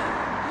mat,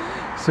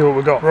 see what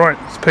we got. Right,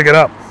 let's pick it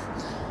up.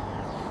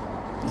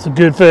 It's a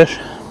good fish.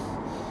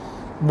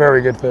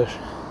 Very good fish.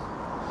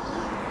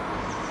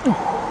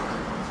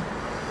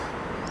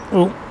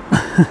 Oh.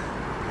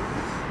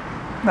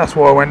 That's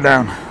why I went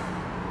down.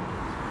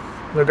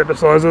 Look at the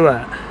size of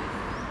that.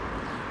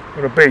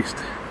 What a beast.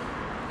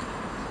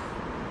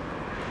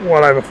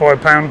 Well over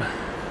 £5.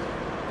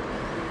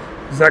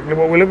 Exactly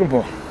what we're looking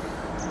for.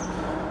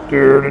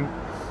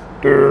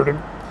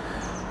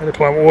 Had to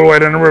climb all the way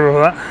down the river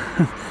for that.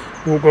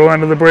 Walk all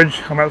under the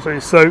bridge. I'm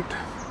absolutely soaked.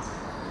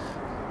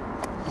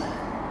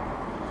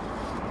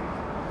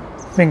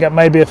 I think that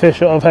may be a fish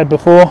that I've had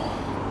before,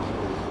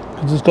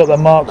 because it's got that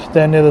mark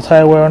down near the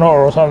tail where an otter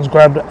or something's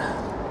grabbed it.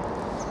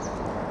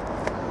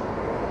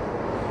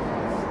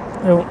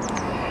 Oh.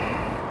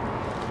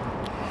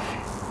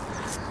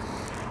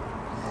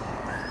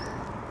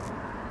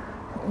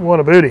 What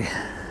a booty.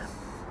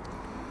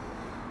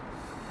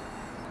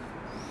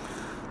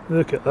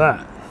 Look at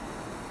that.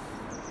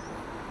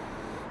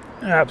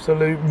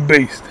 Absolute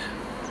beast.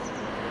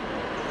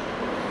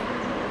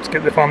 Let's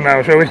get the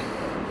thumbnail, shall we?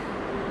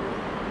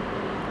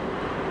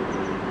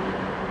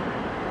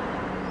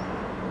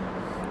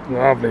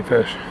 Lovely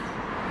fish.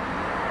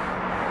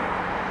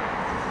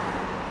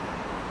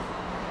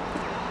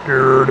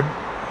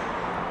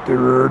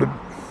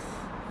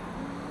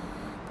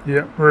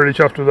 Yeah, really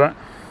chuffed with that.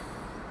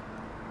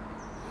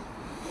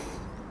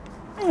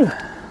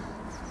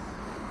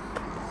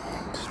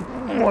 Just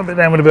wipe it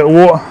down with a bit of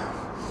water.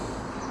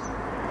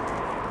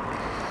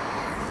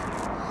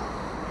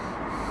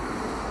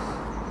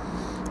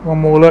 One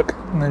more look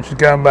and then she's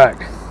going back.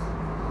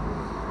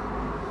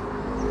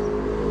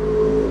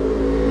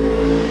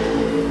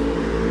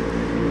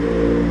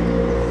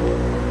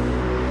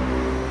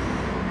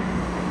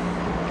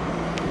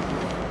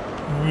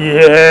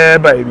 Yeah,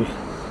 baby.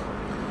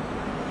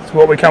 It's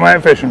what we come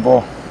out fishing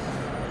for.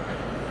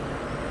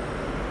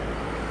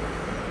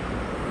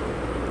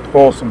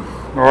 Awesome.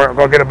 Alright, I've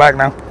got to get it back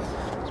now.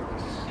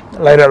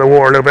 Laid out the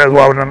water a little bit as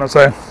well, didn't I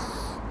say?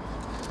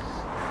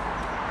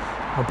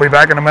 I'll be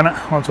back in a minute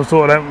once I've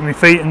sorted out my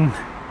feet and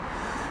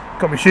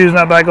Got my shoes and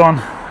that bag on,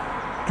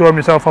 dry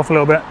myself off a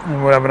little bit,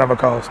 and we'll have another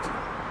cast.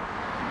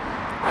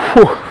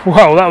 Whew,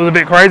 wow, that was a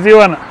bit crazy,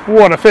 wasn't it?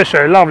 What a fish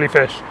though, lovely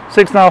fish.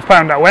 6.5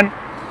 pound that went,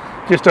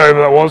 just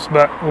over that was,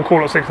 but we'll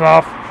call it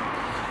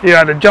 6.5. You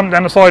had to jump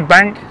down the side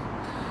bank,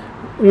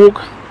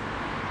 walk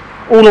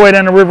all the way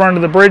down the river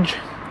under the bridge,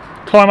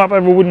 climb up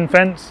over a wooden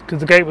fence because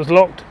the gate was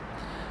locked,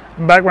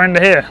 and back round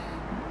to here,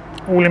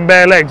 all in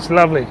bare legs,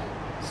 lovely.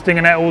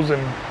 Stinging nettles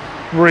and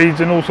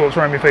reeds and all sorts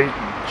around my feet,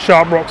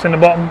 sharp rocks in the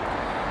bottom.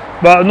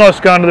 But nice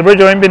to go under the bridge.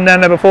 I ain't been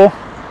down there before.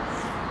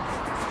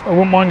 I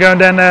wouldn't mind going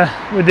down there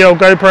with the old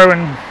GoPro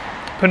and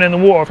putting it in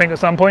the water, I think, at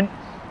some point,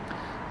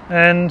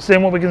 and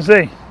seeing what we can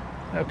see.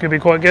 That could be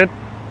quite good.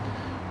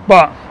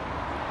 But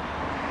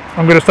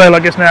I'm going to stay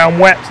like this now. I'm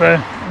wet, so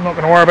I'm not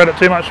going to worry about it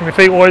too much for my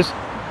feet wise.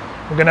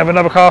 We're going to have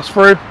another cast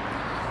through,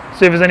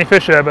 see if there's any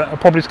fish there, but I'm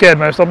probably scared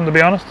most of them, to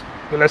be honest.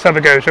 But let's have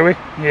a go, shall we?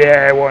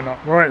 Yeah, why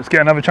not? Right, let's get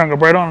another chunk of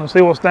bread on and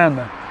see what's down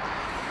there.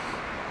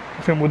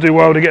 I think we'll do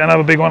well to get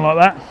another big one like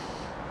that.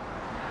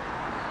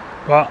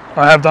 But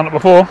I have done it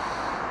before.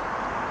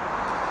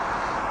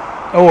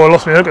 Oh, I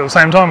lost my hook at the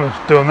same time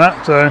as doing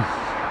that, so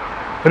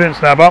I didn't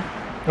snap up.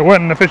 It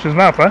went in the fish's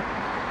mouth though.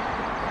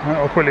 Right,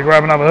 I'll quickly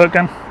grab another hook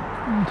then.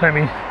 It'll take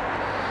me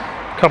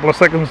a couple of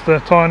seconds to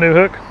tie a new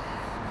hook.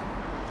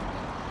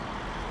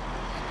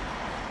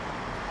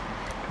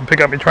 And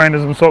pick up my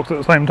trainers and socks at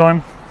the same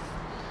time.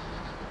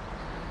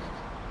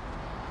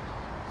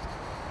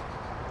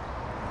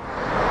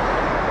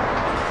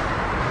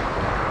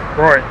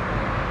 Right,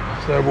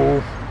 so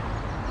we'll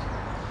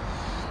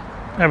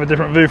have a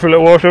different view for a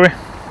little while, shall we?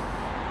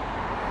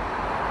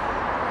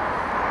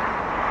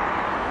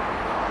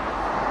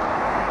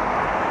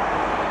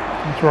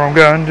 That's where I'm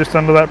going, just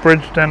under that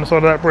bridge, down the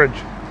side of that bridge.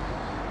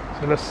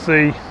 So let's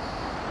see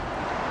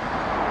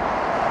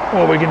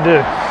what we can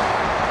do.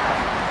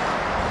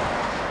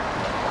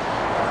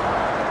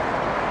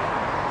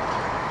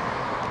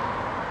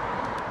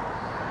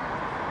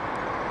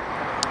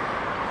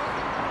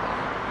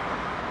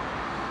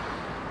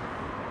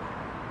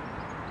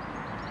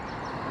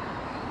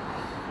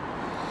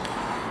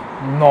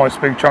 Nice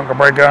big chunk of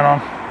bread going on.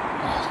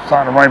 It's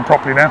starting to rain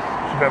properly now.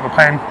 It's a bit of a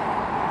pain.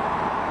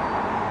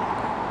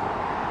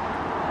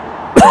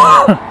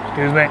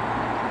 Excuse me.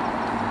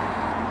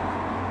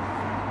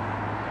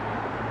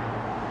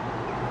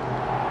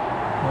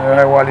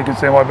 Yeah, well, you can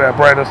see my bit of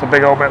bread. That's a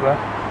big old bit there.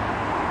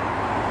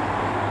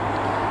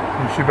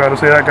 You should be able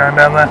to see that going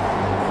down there.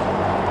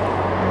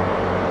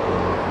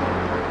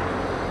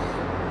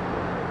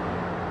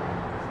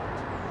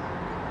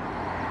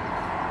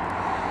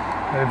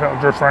 Maybe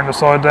that'll drift around the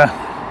side there,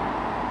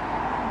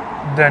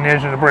 down the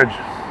edge of the bridge.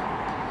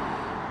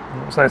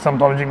 So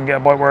sometimes you can get a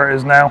bite where it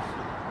is now,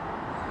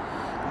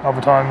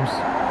 other times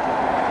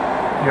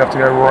you have to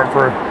go right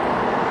through.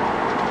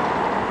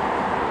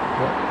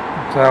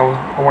 So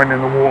I went in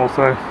the water,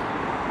 so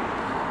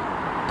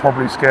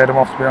probably scared him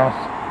off, to be honest.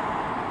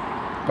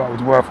 But it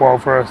was worthwhile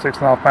for a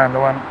 6.5 pounder,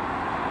 wasn't it?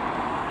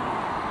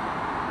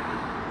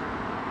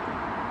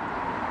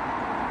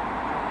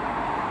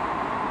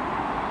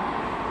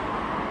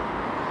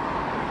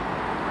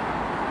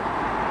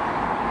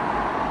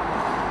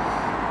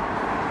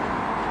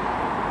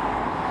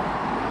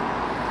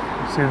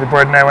 See the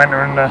bread now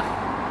entering the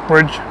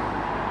bridge.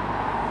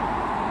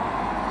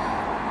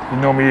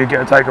 Normally you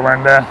get a take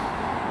around there,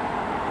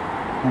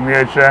 on the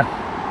edge there.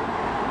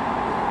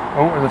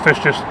 Oh, the fish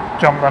just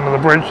jumped under the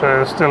bridge, so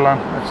there's still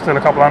a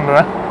couple under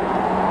there.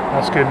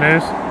 That's good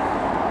news.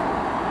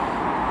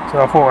 So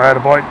I thought I had a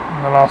bite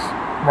in the last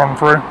run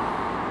through.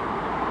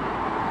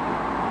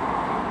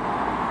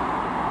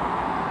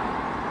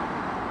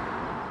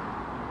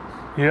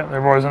 Yeah,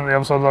 they're rising on the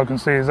other side, I can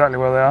see exactly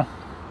where they are.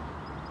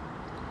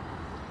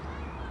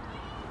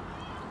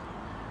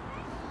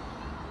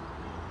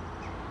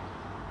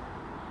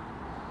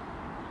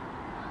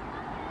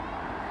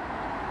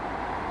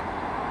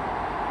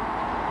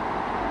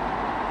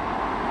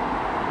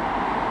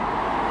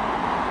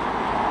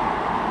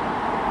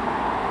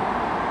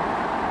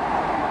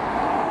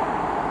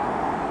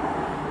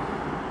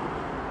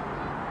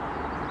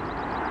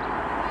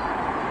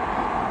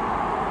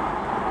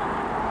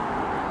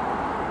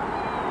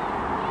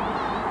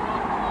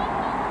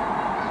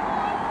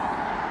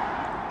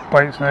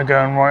 Bait's now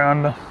going right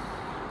under.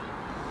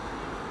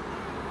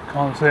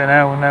 Can't see it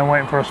now, we're now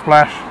waiting for a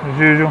splash as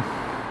usual.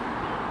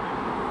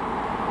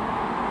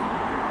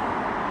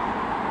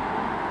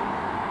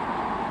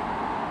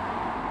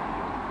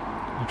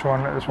 I'll try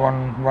and let this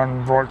one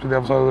run right to the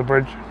other side of the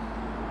bridge.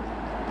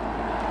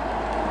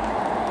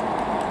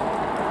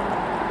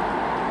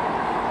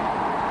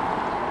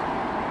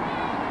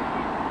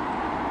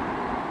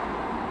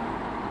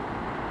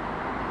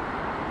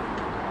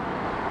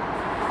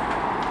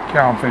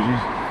 Come on,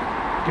 fishies.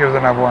 Give us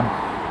another one.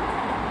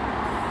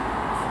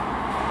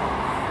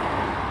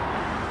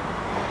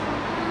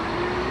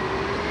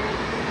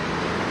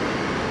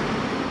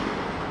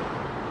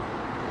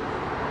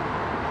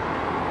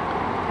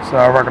 So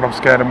I reckon I've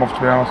scared him off, to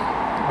be honest.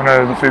 I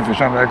know there's a few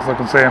fish under there because I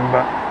can see them,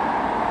 but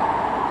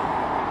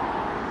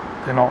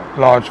they're not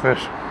large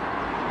fish.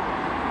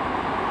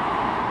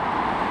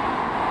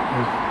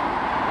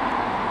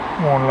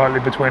 more than likely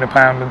between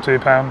 £1 and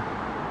 £2.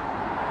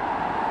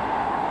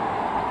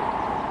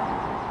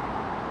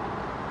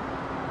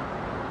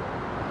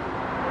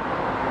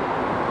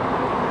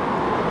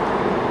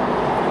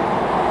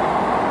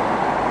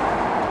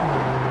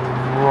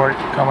 Right,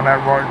 coming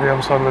out right the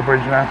other side of the bridge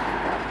now.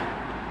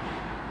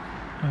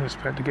 I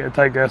expect to get a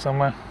take there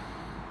somewhere,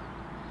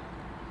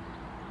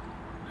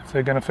 if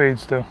they're going to feed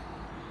still.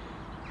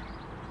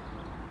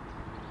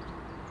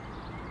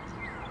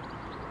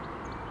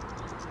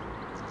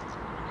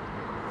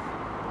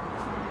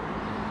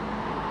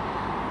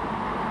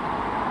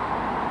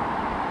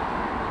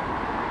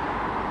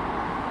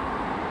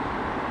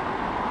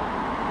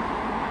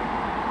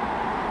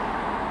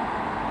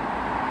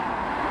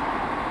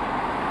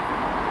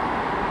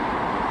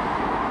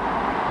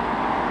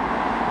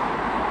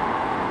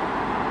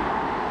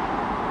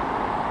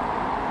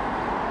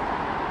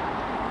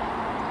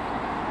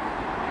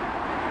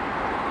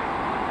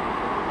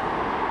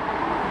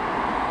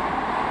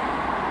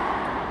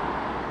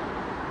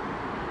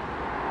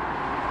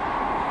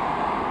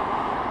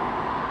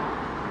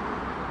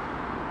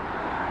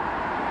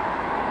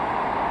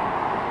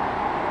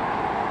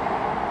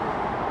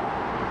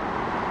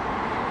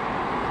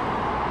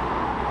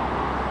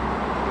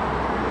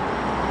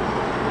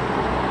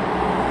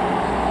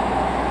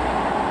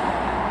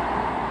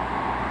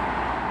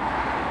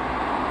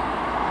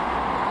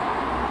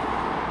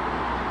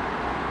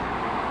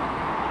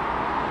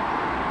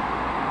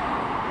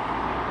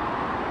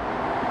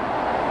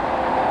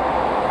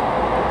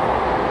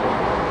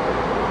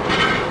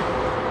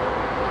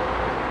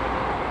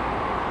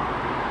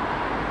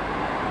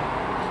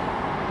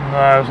 No,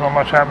 there's not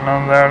much happening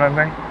on there, I don't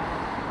think.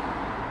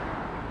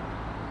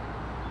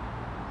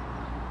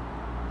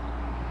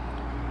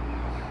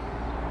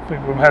 I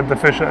think we've had the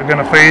fish that are going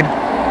to feed.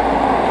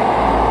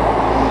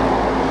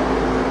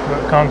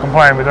 But can't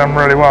complain, we've done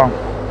really well.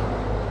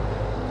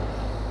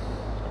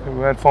 I think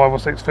we've had 5 or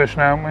 6 fish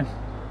now, haven't we?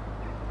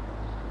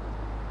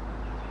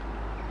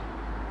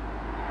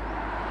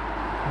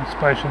 In the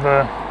space of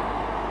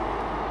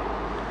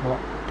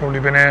probably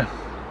been here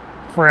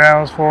 3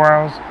 hours, 4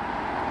 hours.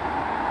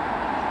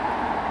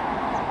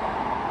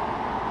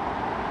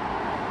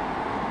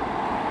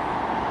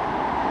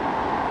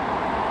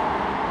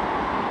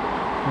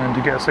 And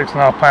to get a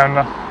 6.5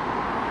 pounder,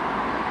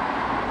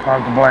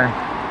 can't complain.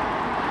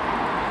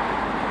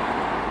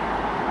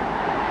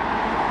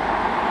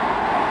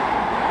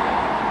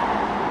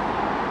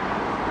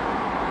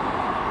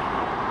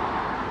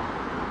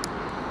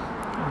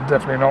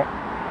 Definitely not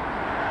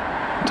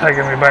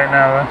taking me bait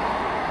now though.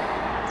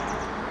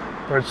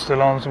 Bridge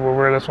still on, so we'll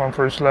reel this one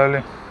through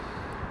slowly.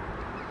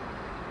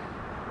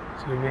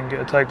 See if we can get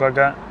a take like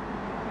that.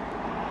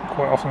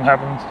 Quite often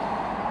happens.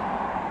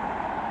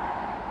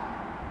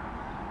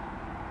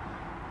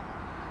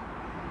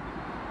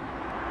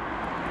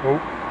 Oh.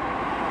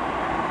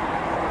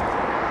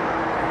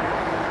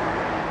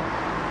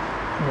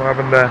 What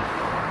happened there?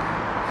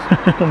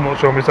 I'm not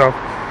sure myself.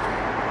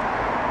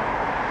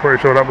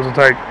 Pretty sure that was a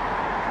take.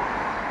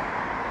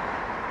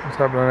 What's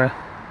happening there?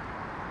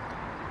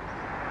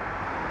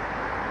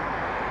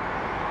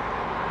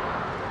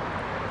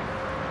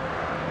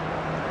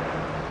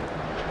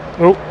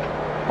 Oh.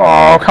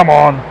 Oh, come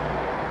on.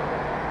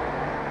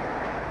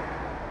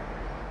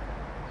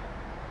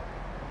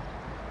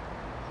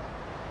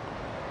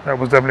 That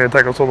was definitely a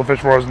take. I saw the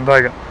fish rise and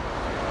take it.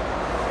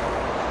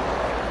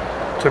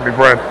 Took me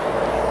bread.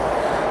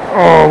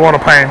 Oh, what a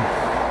pain.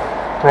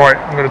 Right,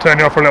 I'm going to turn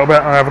you off for a little bit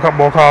and have a couple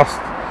more casts.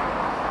 So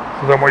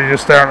I don't want you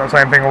just staring at the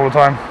same thing all the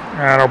time.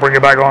 And I'll bring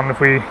it back on if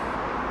we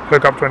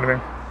hook up to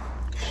anything.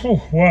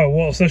 Oh, wow,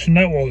 what a session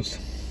that was.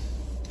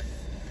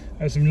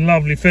 Had some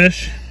lovely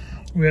fish.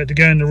 We had to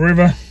go in the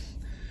river,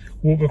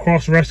 walk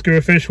across, rescue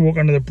a fish, walk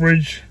under the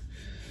bridge,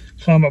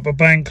 climb up a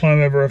bank,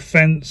 climb over a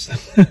fence,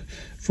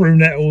 through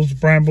nettles,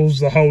 brambles,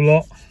 the whole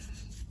lot.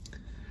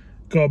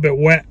 Got a bit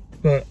wet,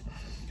 but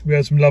we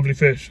had some lovely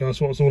fish.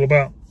 That's what it's all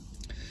about.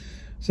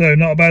 So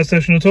not a bad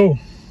session at all.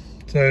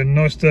 So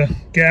nice to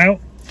get out,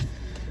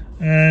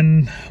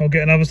 and I'll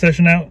get another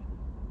session out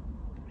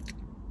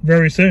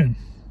very soon.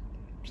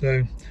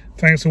 So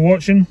thanks for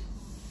watching.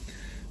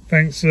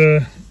 Thanks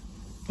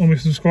all my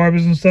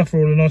subscribers and stuff for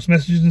all the nice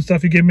messages and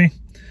stuff you give me.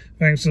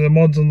 Thanks to the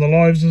mods on the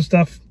lives and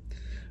stuff.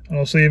 And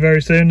I'll see you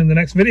very soon in the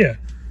next video.